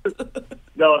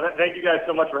 Thank you guys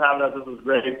so much for having us. This was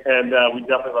great, and we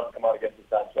definitely love to come on again this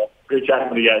time. So great chatting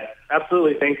with you guys.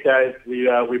 Absolutely. Thanks, guys. We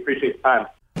appreciate the time.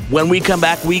 When we come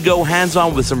back, we go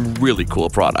hands-on with some really cool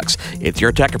products. It's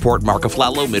Your Tech Report. Mark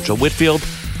Aflalo, Mitchell Whitfield,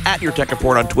 at Your Tech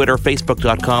Report on Twitter,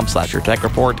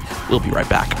 facebook.com/YourTechReport. We'll be right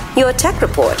back. Your Tech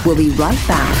Report. We'll be right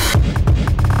back.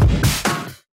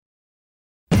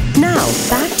 Now,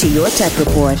 back to Your Tech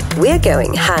Report. We're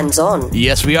going hands-on.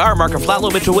 Yes, we are. Mark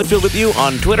Aflalo, Mitchell Whitfield with you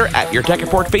on Twitter at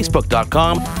YourTechReport,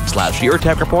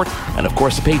 facebook.com/YourTechReport, and of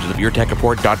course the pages of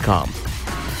YourTechReport.com.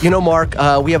 Mark,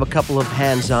 we have a couple of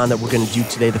hands-on that we're going to do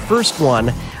today. The first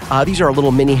one, these are our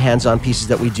little mini hands-on pieces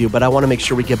that we do, but I want to make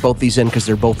sure we get both these in because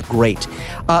they're both great.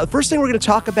 The first thing we're going to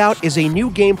talk about is a new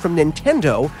game from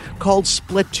Nintendo called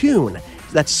Splatoon.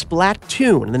 That's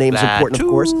Splatoon. The name is important, of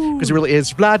course, because it really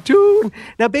is Splatoon.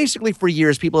 Now, basically, for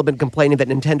years, people have been complaining that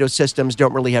Nintendo systems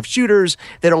don't really have shooters.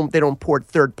 They don't port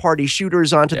third-party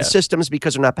shooters onto the systems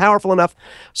because they're not powerful enough.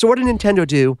 So what did Nintendo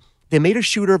do? They made a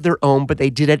shooter of their own, but they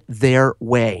did it their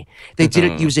way. They did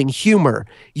it using humor,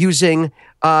 using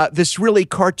this really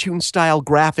cartoon-style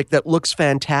graphic that looks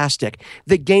fantastic.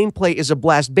 The gameplay is a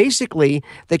blast. Basically,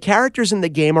 the characters in the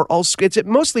game are all... It's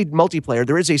mostly multiplayer.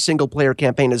 There is a single-player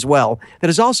campaign as well that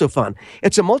is also fun.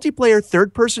 It's a multiplayer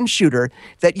third-person shooter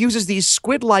that uses these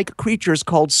squid-like creatures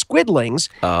called squidlings.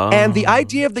 Oh. And the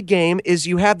idea of the game is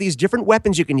you have these different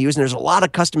weapons you can use, and there's a lot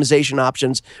of customization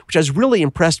options, which I was really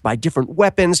impressed by. Different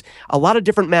weapons, a lot of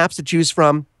different maps to choose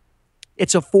from.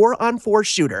 It's a 4-on-4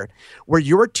 shooter where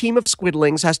your team of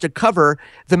squidlings has to cover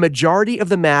the majority of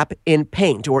the map in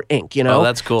paint or ink, Oh,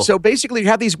 that's cool. So basically you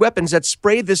have these weapons that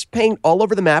spray this paint all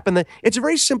over the map, and it's a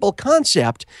very simple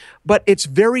concept, but it's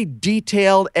very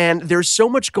detailed, and there's so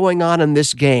much going on in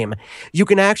this game. You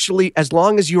can actually, as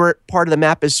long as your part of the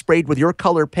map is sprayed with your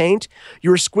color paint,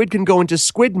 your squid can go into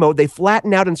squid mode. They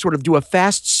flatten out and sort of do a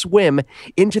fast swim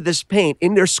into this paint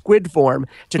in their squid form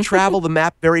to travel the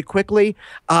map very quickly.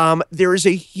 There is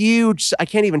a huge, I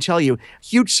can't even tell you,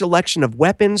 huge selection of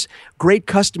weapons, great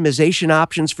customization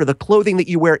options for the clothing that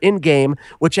you wear in-game,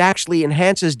 which actually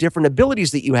enhances different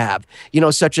abilities that you have,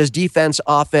 such as defense,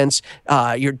 offense,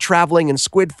 you're traveling in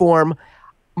squid form.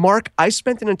 Mark, I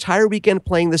spent an entire weekend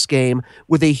playing this game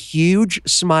with a huge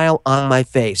smile on my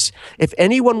face. If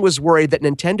anyone was worried that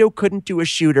Nintendo couldn't do a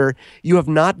shooter, you have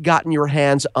not gotten your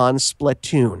hands on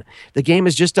Splatoon. The game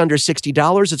is just under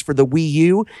 $60. It's for the Wii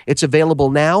U. It's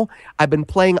available now. I've been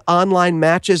playing online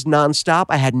matches nonstop.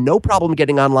 I had no problem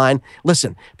getting online.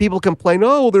 Listen, people complain,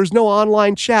 oh, there's no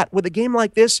online chat. With a game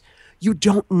like this, You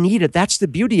don't need it. That's the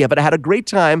beauty of it. I had a great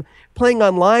time playing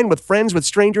online with friends, with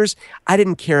strangers. I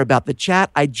didn't care about the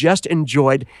chat. I just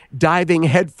enjoyed diving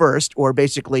head first, or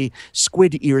basically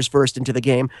squid ears first, into the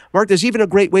game. Mark, there's even a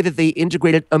great way that they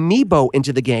integrated Amiibo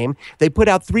into the game. They put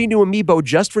out 3 new Amiibo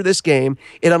just for this game.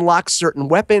 It unlocks certain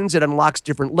weapons. It unlocks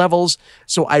different levels.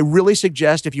 So I really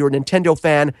suggest, if you're a Nintendo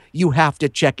fan, you have to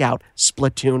check out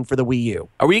Splatoon for the Wii U.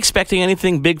 Are we expecting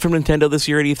anything big from Nintendo this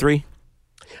year at E3?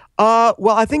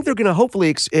 Well, I think they're going to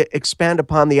hopefully expand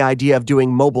upon the idea of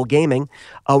doing mobile gaming.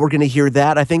 We're going to hear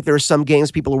that. I think there are some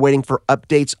games people are waiting for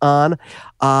updates on.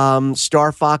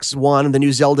 Star Fox 1, the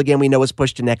new Zelda game we know is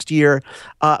pushed to next year.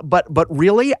 But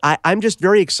really, I'm just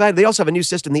very excited. They also have a new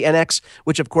system, the NX,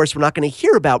 which of course we're not going to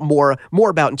hear about more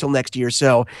about until next year.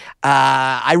 So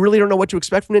I really don't know what to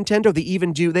expect from Nintendo.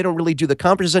 They don't really do the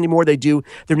conferences anymore. They do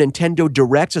their Nintendo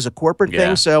Directs as a corporate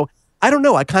thing. So I don't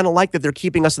know. I kind of like that they're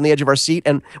keeping us on the edge of our seat.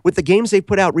 And with the games they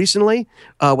put out recently,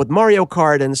 with Mario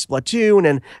Kart and Splatoon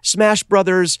and Smash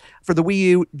Brothers for the Wii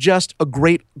U, just a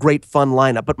great, great fun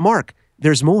lineup. But Mark,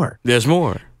 there's more. There's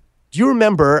more. Do you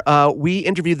remember we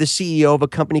interviewed the CEO of a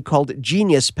company called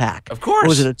Genius Pack? Of course.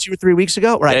 Was it 2 or 3 weeks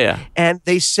ago? Right. Yeah. And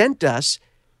they sent us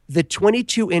the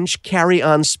 22-inch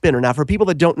carry-on spinner. Now, for people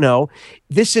that don't know,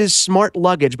 this is smart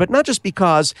luggage, but not just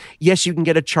because, yes, you can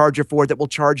get a charger for it that will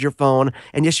charge your phone,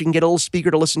 and yes, you can get a little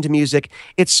speaker to listen to music.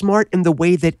 It's smart in the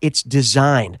way that it's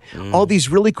designed. All these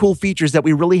really cool features that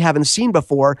we really haven't seen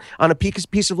before on a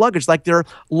piece of luggage, like their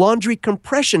laundry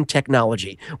compression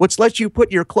technology, which lets you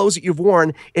put your clothes that you've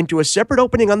worn into a separate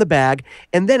opening on the bag,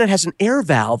 and then it has an air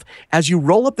valve. As you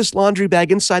roll up this laundry bag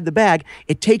inside the bag,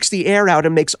 it takes the air out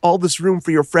and makes all this room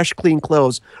for your fresh, clean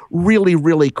clothes. Really,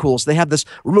 really cool. So they have this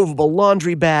removable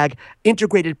laundry bag,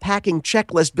 integrated packing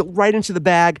checklist built right into the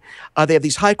bag. They have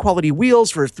these high-quality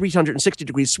wheels for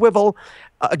 360-degree swivel.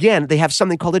 Again, they have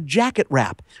something called a jacket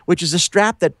wrap, which is a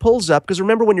strap that pulls up. Because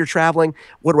remember, when you're traveling,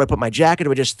 where do I put my jacket?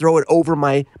 Do I just throw it over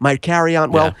my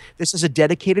carry-on? Well, this is a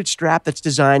dedicated strap that's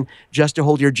designed just to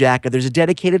hold your jacket. There's a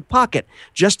dedicated pocket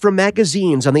just for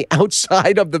magazines on the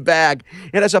outside of the bag.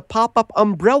 It has a pop-up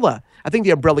umbrella. I think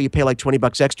the umbrella you pay like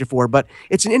 $20 extra for, but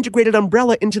it's an integrated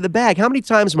umbrella into the bag. How many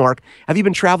times, Mark, have you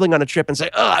been traveling on a trip and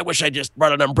say, "Oh, I wish I just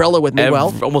brought an umbrella with me"?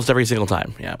 Almost every single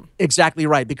time, yeah. Exactly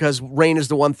right, because rain is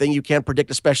the one thing you can't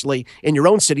predict, especially in your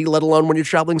own city, let alone when you're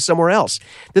traveling somewhere else.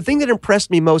 The thing that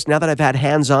impressed me most, now that I've had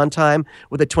hands-on time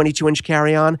with a 22-inch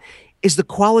carry-on, is the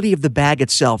quality of the bag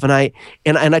itself. And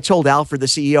I told Alfred, the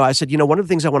CEO, I said, one of the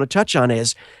things I want to touch on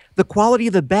is the quality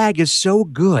of the bag is so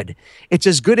good. It's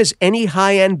as good as any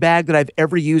high-end bag that I've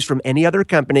ever used from any other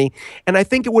company. And I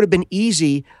think it would have been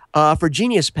easy for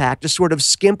Genius Pack to sort of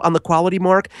skimp on the quality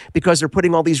mark because they're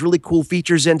putting all these really cool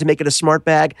features in to make it a smart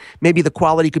bag. Maybe the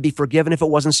quality could be forgiven if it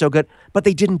wasn't so good, but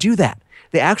they didn't do that.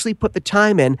 They actually put the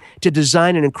time in to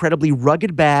design an incredibly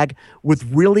rugged bag with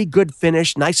really good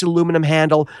finish, nice aluminum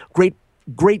handle, great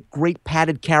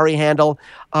padded carry handle.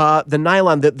 The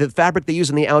nylon, the fabric they use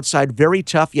on the outside, very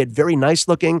tough, yet very nice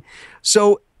looking.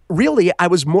 So really,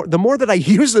 the more that I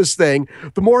use this thing,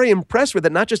 the more I'm impressed with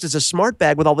it, not just as a smart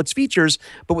bag with all its features,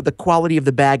 but with the quality of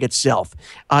the bag itself.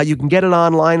 You can get it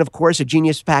online, of course, at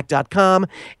geniuspack.com,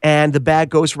 and the bag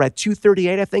goes for at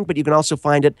 $238, I think, but you can also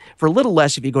find it for a little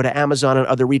less if you go to Amazon and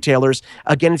other retailers.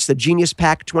 Again, it's the Genius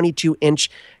Pack 22-inch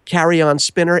carry-on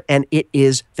spinner, and it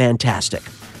is fantastic.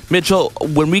 Mitchell,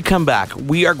 when we come back,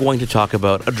 we are going to talk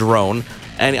about a drone,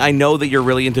 and I know that you're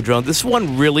really into drones. This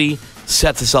one really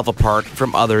sets itself apart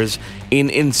from others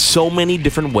in so many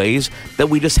different ways that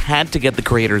we just had to get the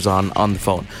creators on the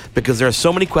phone because there are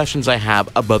so many questions I have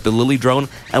about the Lily drone,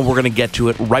 and we're going to get to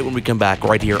it right when we come back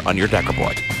right here on Your Tech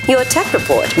Report. Your Tech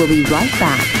Report will be right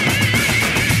back.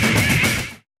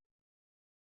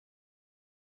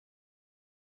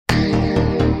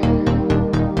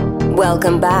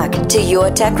 Welcome back to Your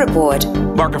Tech Report.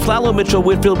 Mark Arevalo, Mitchell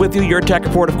Whitfield with you. Your Tech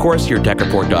Report, of course,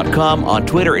 YourTechReport.com. On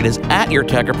Twitter, it is at Your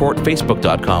Tech Report,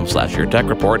 Facebook.com/Your Tech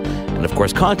Report, and of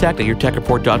course, contact at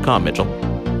YourTechReport.com, Mitchell.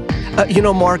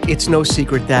 Mark, it's no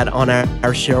secret that on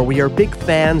our show, we are big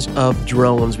fans of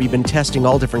drones. We've been testing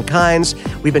all different kinds.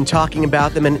 We've been talking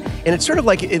about them, and it's sort of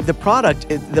like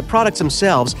the products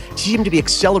themselves seem to be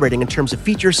accelerating in terms of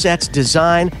feature sets,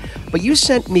 design. But you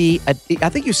sent me, I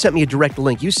think you sent me a direct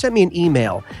link. You sent me an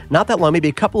email not that long, maybe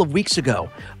a couple of weeks ago,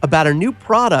 about a new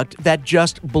product that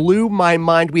just blew my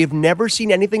mind. We have never seen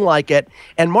anything like it.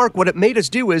 And Mark, what it made us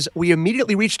do is we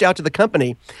immediately reached out to the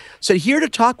company, said, here to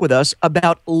talk with us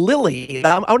about Lily. Lily.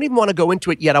 I don't even want to go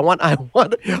into it yet. I want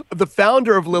the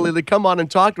founder of Lily to come on and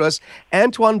talk to us.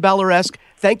 Antoine Ballaresque,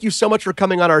 thank you so much for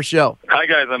coming on our show. Hi,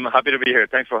 guys. I'm happy to be here.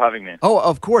 Thanks for having me. Oh,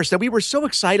 of course. Now, we were so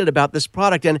excited about this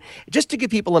product. And just to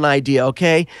give people an idea,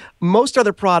 okay, most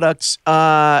other products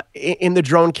in the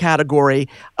drone category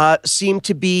seem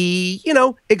to be,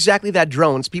 exactly that,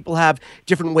 drones. People have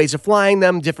different ways of flying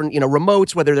them, different,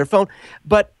 remotes, whether they're phone.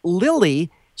 But Lily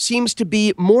seems to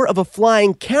be more of a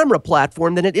flying camera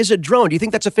platform than it is a drone. Do you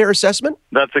think that's a fair assessment?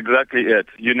 That's exactly it.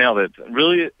 You nailed it.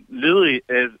 Really, Lily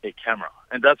is a camera.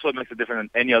 And that's what makes it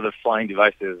different than any other flying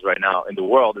devices right now in the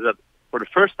world, is that for the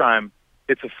first time,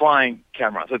 it's a flying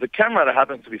camera. So it's a camera that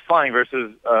happens to be flying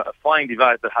versus a flying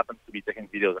device that happens to be taking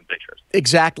videos and pictures.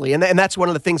 Exactly. And that's one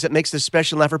of the things that makes this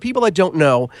special. Now, for people that don't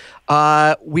know,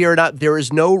 there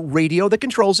is no radio that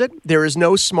controls it. There is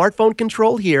no smartphone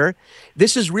control here.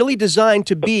 This is really designed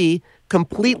to be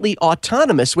completely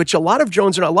autonomous, which a lot of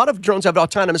drones have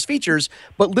autonomous features,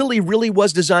 but Lily really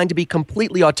was designed to be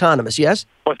completely autonomous, yes?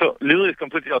 Well, so Lily is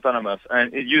completely autonomous,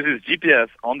 and it uses GPS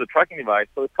on the tracking device,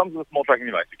 so it comes with a small tracking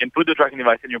device. You can put the tracking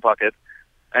device in your pocket,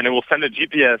 and it will send the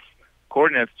GPS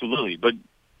coordinates to Lily. But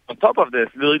on top of this,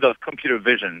 Lily does computer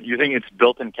vision, using its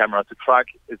built-in camera to track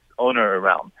its owner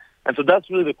around. And so that's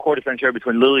really the core differentiator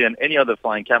between Lily and any other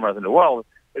flying cameras in the world,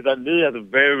 is that Lily has a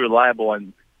very reliable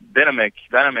and dynamic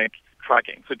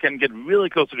tracking. So it can get really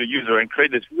close to the user and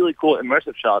create this really cool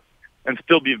immersive shot and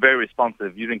still be very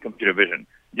responsive using computer vision.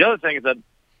 The other thing is that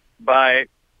by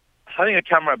having a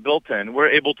camera built in, we're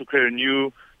able to create a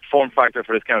new form factor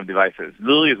for this kind of devices.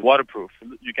 Lily is waterproof.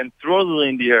 You can throw Lily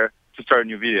in the air to start a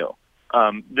new video.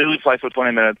 Lily flies for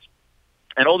 20 minutes.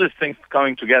 And all these things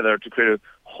coming together to create a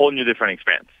whole new different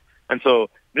experience. And so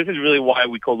this is really why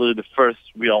we call Lily the first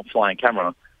real flying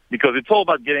camera, because it's all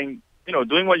about doing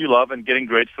what you love and getting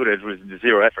great footage with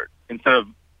zero effort instead of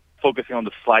focusing on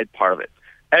the flight part of it.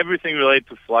 Everything related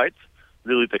to flights,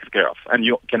 Lily takes care of, and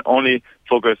you can only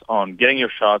focus on getting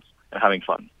your shots and having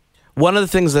fun. One of the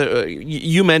things that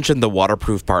you mentioned, the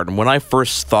waterproof part, and when I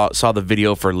first saw the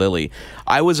video for Lily,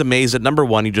 I was amazed that, number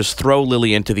one, you just throw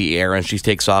Lily into the air and she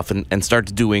takes off and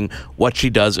starts doing what she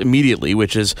does immediately,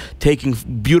 which is taking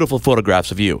beautiful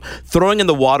photographs of you. Throwing in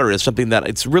the water is something that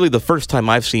it's really the first time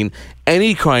I've seen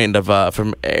any kind of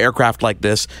from aircraft like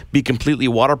this be completely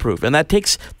waterproof. And that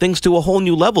takes things to a whole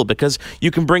new level, because you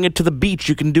can bring it to the beach.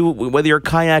 You can do it whether you're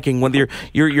kayaking, whether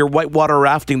you're whitewater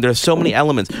rafting. There's so many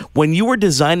elements. When you were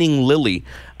designing Lily,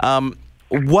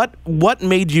 what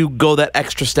made you go that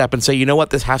extra step and say, you know what,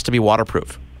 this has to be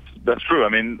waterproof? That's true. I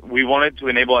mean, we wanted to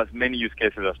enable as many use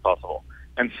cases as possible.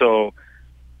 And so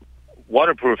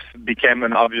waterproof became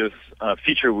an obvious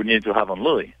feature we needed to have on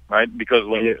Lily, right? Because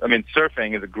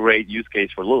surfing is a great use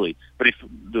case for Lily. But if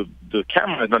the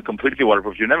camera is not completely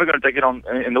waterproof, you're never going to take it on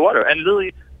in the water. And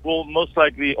Lily will most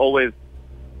likely always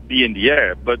be in the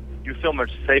air, but you feel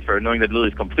much safer knowing that Lily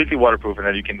is completely waterproof and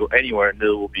that you can go anywhere and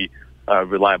Lily will be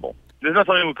reliable. This is not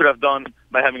something we could have done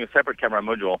by having a separate camera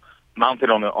module mounted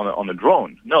on a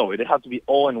drone. No, it has to be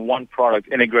all in one product,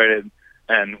 integrated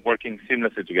and working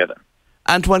seamlessly together.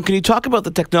 Antoine, can you talk about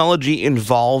the technology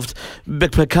involved?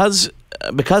 Because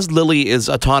Lily is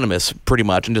autonomous pretty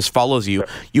much and just follows you,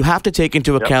 you have to take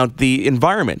into account the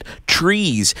environment,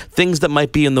 trees, things that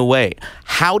might be in the way.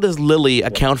 How does Lily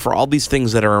account for all these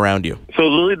things that are around you? So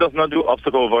Lily does not do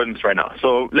obstacle avoidance right now.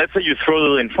 So let's say you throw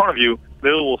Lily in front of you,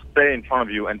 Lily will stay in front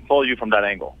of you and follow you from that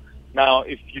angle. Now,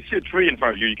 if you see a tree in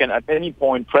front of you, you can at any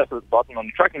point press the button on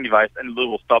the tracking device and Lily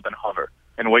will stop and hover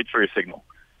and wait for your signal.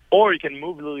 Or you can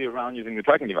move Lily around using the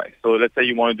tracking device. So let's say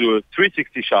you want to do a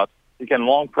 360 shot. You can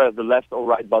long press the left or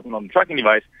right button on the tracking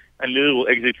device, and Lily will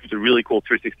execute a really cool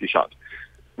 360 shot.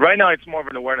 Right now, it's more of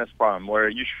an awareness problem where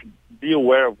you should be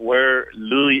aware of where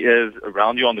Lily is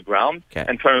around you on the ground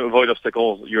and try to avoid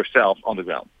obstacles yourself on the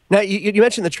ground. Now, you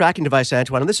mentioned the tracking device,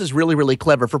 Antoine, and this is really, really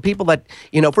clever. For people that,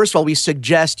 first of all, we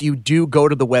suggest you do go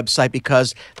to the website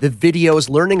because the videos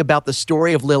learning about the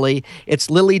story of Lily, it's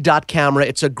lily.camera.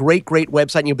 It's a great, great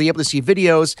website, and you'll be able to see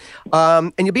videos,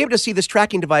 and you'll be able to see this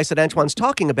tracking device that Antoine's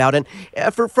talking about. And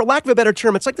for lack of a better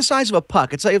term, it's like the size of a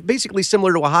puck. It's basically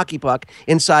similar to a hockey puck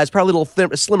in size, probably a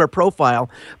little slimmer profile,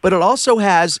 but it also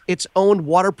has its own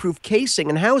waterproof casing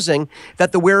and housing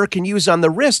that the wearer can use on the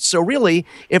wrist. So really,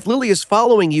 if Lily is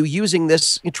following you using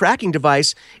this tracking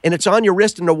device and it's on your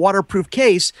wrist in a waterproof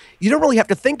case, you don't really have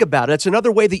to think about it. It's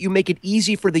another way that you make it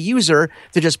easy for the user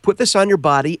to just put this on your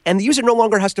body, and the user no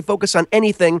longer has to focus on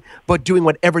anything but doing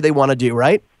whatever they want to do,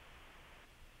 right?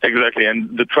 Exactly,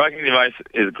 and the tracking device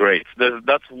is great.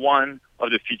 That's one of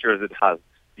the features it has.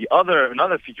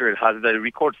 Another feature it has is that it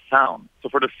records sound. So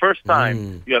for the first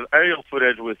time, you have aerial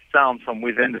footage with sound from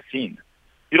within the scene.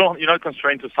 you're not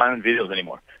constrained to silent videos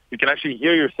anymore. You can actually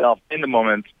hear yourself in the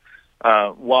moment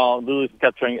while Lily is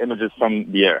capturing images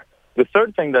from the air. The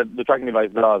third thing that the tracking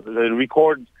device does is it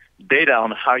records data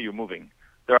on how you're moving.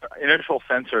 There are inertial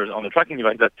sensors on the tracking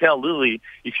device that tell Lily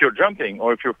if you're jumping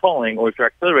or if you're falling or if you're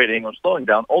accelerating or slowing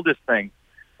down, all these things.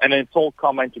 And then it's all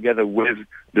combined together with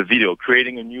the video,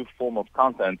 creating a new form of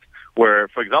content where,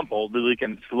 for example, Lily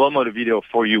can slow-mo the video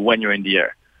for you when you're in the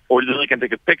air, or Lily can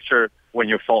take a picture when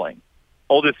you're falling.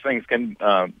 All these things can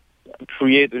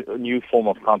create a new form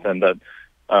of content that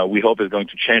we hope is going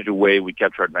to change the way we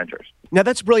capture adventures. Now,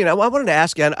 that's brilliant. I wanted to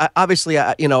ask you, and obviously,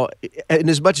 in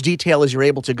as much detail as you're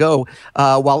able to go,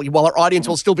 while our audience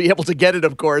will still be able to get it,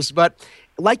 of course, but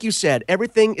like you said,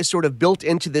 everything is sort of built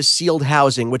into this sealed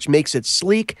housing, which makes it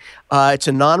sleek. It's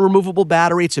a non-removable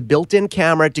battery. It's a built-in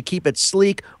camera to keep it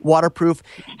sleek, waterproof.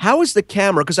 How is the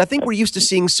camera? Because I think we're used to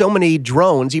seeing so many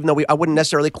drones, even though I wouldn't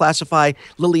necessarily classify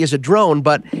Lily as a drone,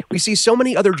 but we see so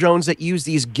many other drones that use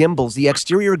these gimbals, the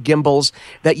exterior gimbals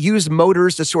that use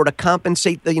motors to sort of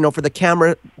compensate for the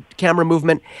camera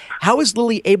movement. How is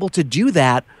Lily able to do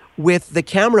that with the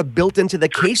camera built into the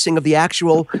casing of the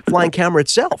actual flying camera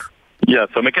itself? Yeah,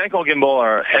 so mechanical gimbal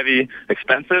are heavy,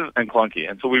 expensive, and clunky.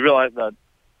 And so we realized that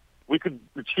we could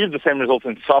achieve the same results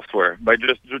in software by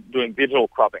just doing digital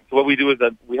cropping. So what we do is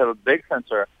that we have a big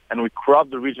sensor, and we crop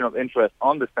the region of interest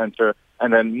on the sensor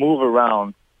and then move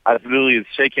around as Lily is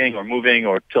shaking or moving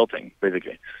or tilting,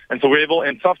 basically. And so we're able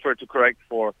in software to correct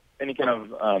for any kind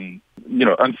of,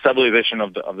 unstabilization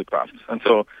of the craft. And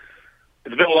so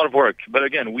it's been a lot of work. But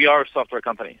again, we are a software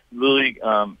company. Lily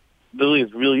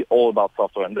is really all about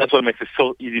software, and that's what makes it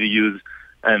so easy to use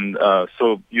and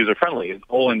so user-friendly. It's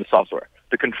all in the software.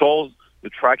 The controls, the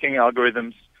tracking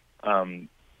algorithms,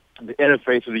 the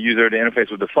interface with the user, the interface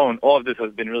with the phone, all of this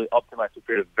has been really optimized to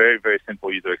create a very, very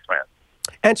simple user experience.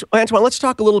 Antoine, let's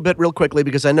talk a little bit real quickly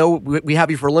because I know we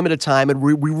have you for a limited time and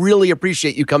we really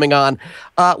appreciate you coming on.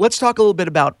 Let's talk a little bit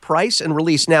about price and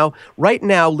release. Now, right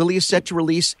now, Lily is set to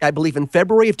release, I believe, in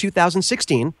February of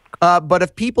 2016. But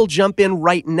if people jump in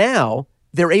right now,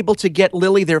 they're able to get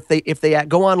Lily there. If they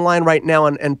go online right now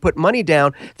and put money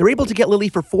down, they're able to get Lily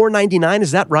for $4.99.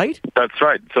 Is that right? That's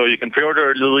right. So you can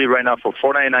pre-order Lily right now for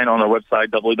 $4.99 on our website,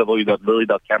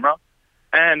 www.lily.camera.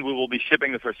 And we will be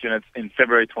shipping the first units in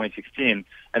February 2016.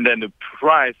 And then the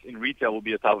price in retail will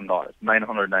be $1,000,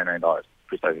 $999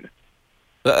 precisely.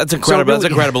 That's incredible. That's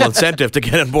incredible incentive to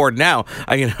get on board now.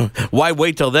 Why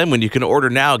wait till then when you can order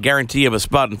now, guarantee of a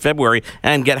spot in February,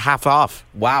 and get half off?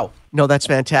 Wow. No, that's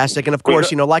fantastic. And of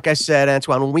course, like I said,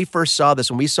 Antoine, when we first saw this,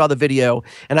 when we saw the video,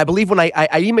 and I believe when I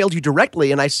emailed you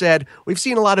directly and I said, we've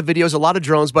seen a lot of videos, a lot of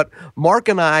drones, but Mark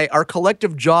and I, our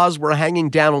collective jaws were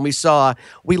hanging down when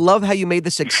we love how you made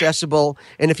this accessible.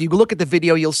 And if you look at the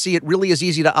video, you'll see it really is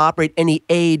easy to operate any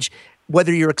age.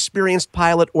 Whether you're experienced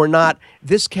pilot or not,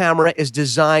 this camera is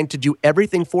designed to do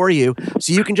everything for you,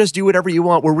 so you can just do whatever you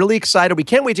want. We're really excited. We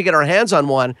can't wait to get our hands on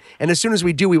one, and as soon as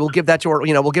we do, we will give that to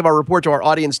we'll give our report to our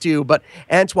audience too. But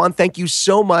Antoine, thank you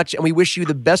so much, and we wish you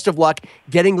the best of luck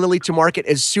getting Lily to market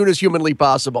as soon as humanly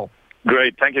possible.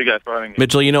 Great. Thank you guys for having me.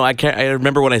 Mitchell, I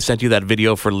remember when I sent you that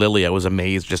video for Lily, I was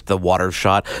amazed, just the water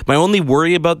shot. My only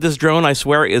worry about this drone, I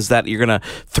swear, is that you're going to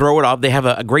throw it off. They have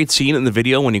a great scene in the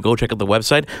video when you go check out the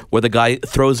website where the guy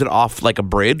throws it off like a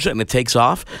bridge and it takes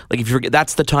off. Like, if you forget,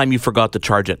 that's the time you forgot to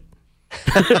charge it.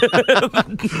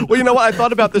 Well, you know what? I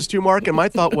thought about this too, Mark, and my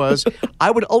thought was I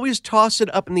would always toss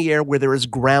it up in the air where there is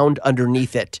ground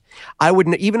underneath it. I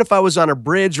wouldn't, even if I was on a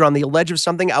bridge or on the ledge of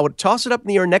something, I would toss it up in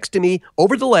the air next to me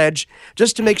over the ledge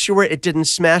just to make sure it didn't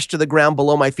smash to the ground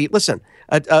below my feet. Listen,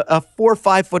 a 4 or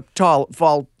 5 foot tall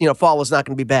fall is not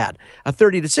going to be bad. A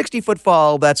 30 to 60 foot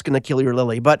fall, that's going to kill your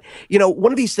Lily. But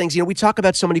one of these things, we talk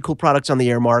about so many cool products on the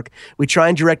air, Mark. We try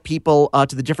and direct people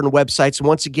to the different websites. And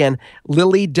once again,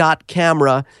 Lily.camera.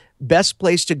 Best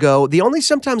place to go.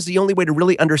 Sometimes the only way to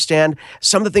really understand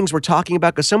some of the things we're talking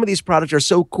about, because some of these products are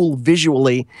so cool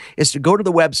visually, is to go to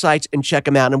the websites and check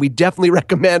them out. And we definitely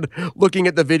recommend looking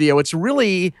at the video. It's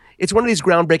one of these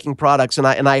groundbreaking products, and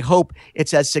I hope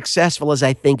it's as successful as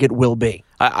I think it will be.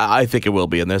 I think it will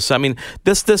be in this. I mean,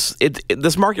 this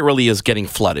market really is getting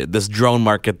flooded. This drone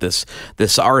market, this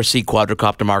RC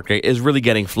quadricopter market is really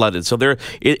getting flooded. So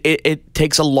it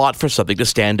takes a lot for something to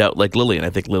stand out like Lily, and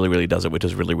I think Lily really does it, which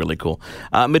is really, really cool.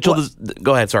 Mitchell,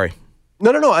 go ahead. Sorry.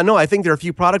 No. I know. I think there are a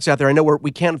few products out there. I know we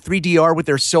can't 3DR with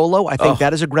their Solo. I think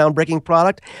that is a groundbreaking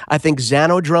product. I think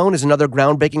Xano Drone is another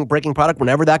groundbreaking product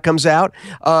whenever that comes out.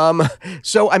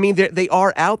 So, I mean, they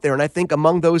are out there. And I think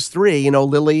among those three,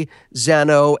 Lily,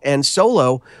 Xano, and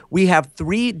Solo, we have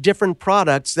 3 different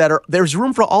products there's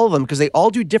room for all of them because they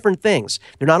all do different things.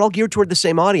 They're not all geared toward the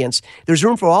same audience. There's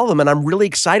room for all of them, and I'm really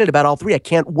excited about all 3. I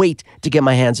can't wait to get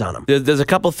my hands on them. There's a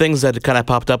couple things that kind of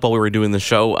popped up while we were doing the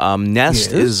show.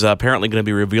 Nest is apparently going to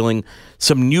be revealing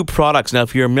some new products. Now,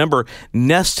 if you remember,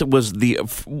 Nest was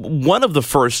one of the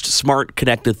first smart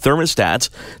connected thermostats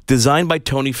designed by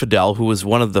Tony Fadell, who was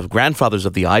one of the grandfathers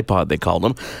of the iPod, they called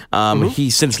him. He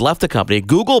since left the company.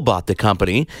 Google bought the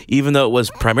company, even though it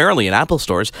was primarily in Apple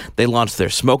stores. They launched their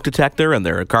smoke detector and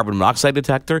their carbon monoxide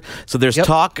detector. So there's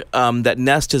talk that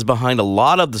Nest is behind a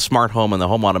lot of the smart home and the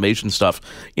home automation stuff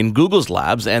in Google's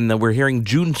labs, and we're hearing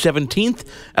June 17th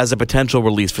as a potential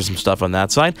release for some stuff on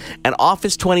that side. And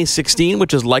Office 2016,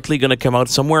 which is likely going to come out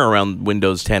somewhere around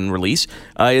Windows 10 release,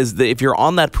 if you're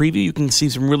on that preview, you can see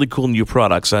some really cool new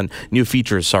products and new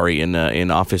features,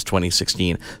 in Office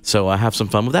 2016. So have some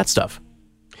fun with that stuff.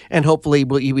 And hopefully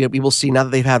we will see, now that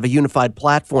they have a unified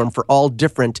platform for all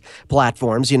different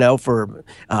platforms, for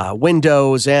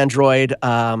Windows, Android,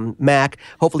 Mac.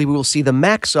 Hopefully we will see the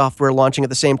Mac software launching at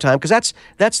the same time, because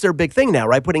that's their big thing now,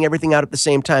 right? Putting everything out at the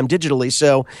same time digitally.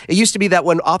 So it used to be that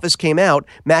when Office came out,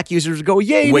 Mac users would go,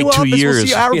 yay, wait new 2 Office, years. we'll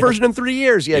see our version in 3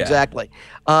 years. Yeah, exactly.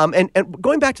 And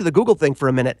going back to the Google thing for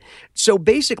a minute. So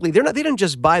basically, they didn't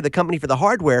just buy the company for the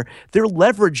hardware. They're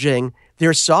leveraging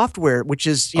their software, which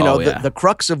is, the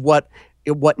crux of what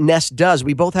Nest does.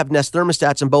 We both have Nest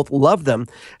thermostats and both love them.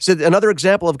 So another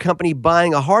example of a company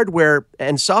buying a hardware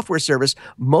and software service,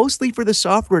 mostly for the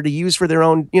software to use for their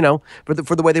own,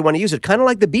 for the way they want to use it. Kind of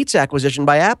like the Beats acquisition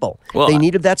by Apple. Well, they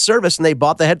needed that service, and they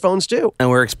bought the headphones too. And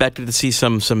we're expected to see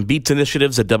some Beats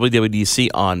initiatives at WWDC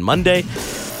on Monday.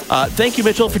 Thank you,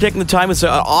 Mitchell, for taking the time. It's an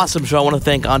awesome show. I want to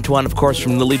thank Antoine, of course,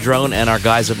 from Lily Drone, and our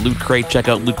guys at Loot Crate. Check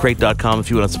out lootcrate.com if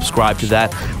you want to subscribe to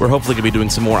that. We're hopefully going to be doing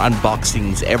some more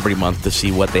unboxings every month to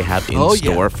see what they have in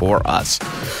store for us.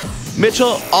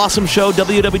 Mitchell, awesome show.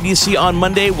 WWDC on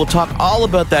Monday. We'll talk all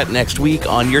about that next week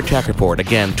on Your Tech Report.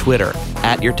 Again, Twitter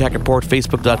at Your Tech Report,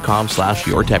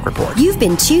 Facebook.com/YourTechReport. You've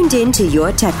been tuned in to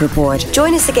Your Tech Report.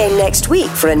 Join us again next week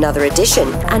for another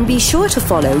edition. And be sure to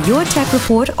follow Your Tech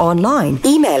Report online.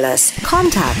 Email us,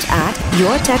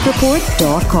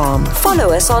 contact@YourTechReport.com.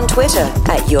 Follow us on Twitter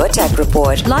at Your Tech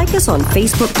Report. Like us on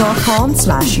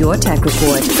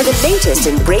Facebook.com/YourTechReport. For the latest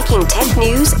in breaking tech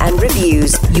news and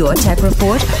reviews,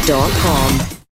 YourTechReport.com.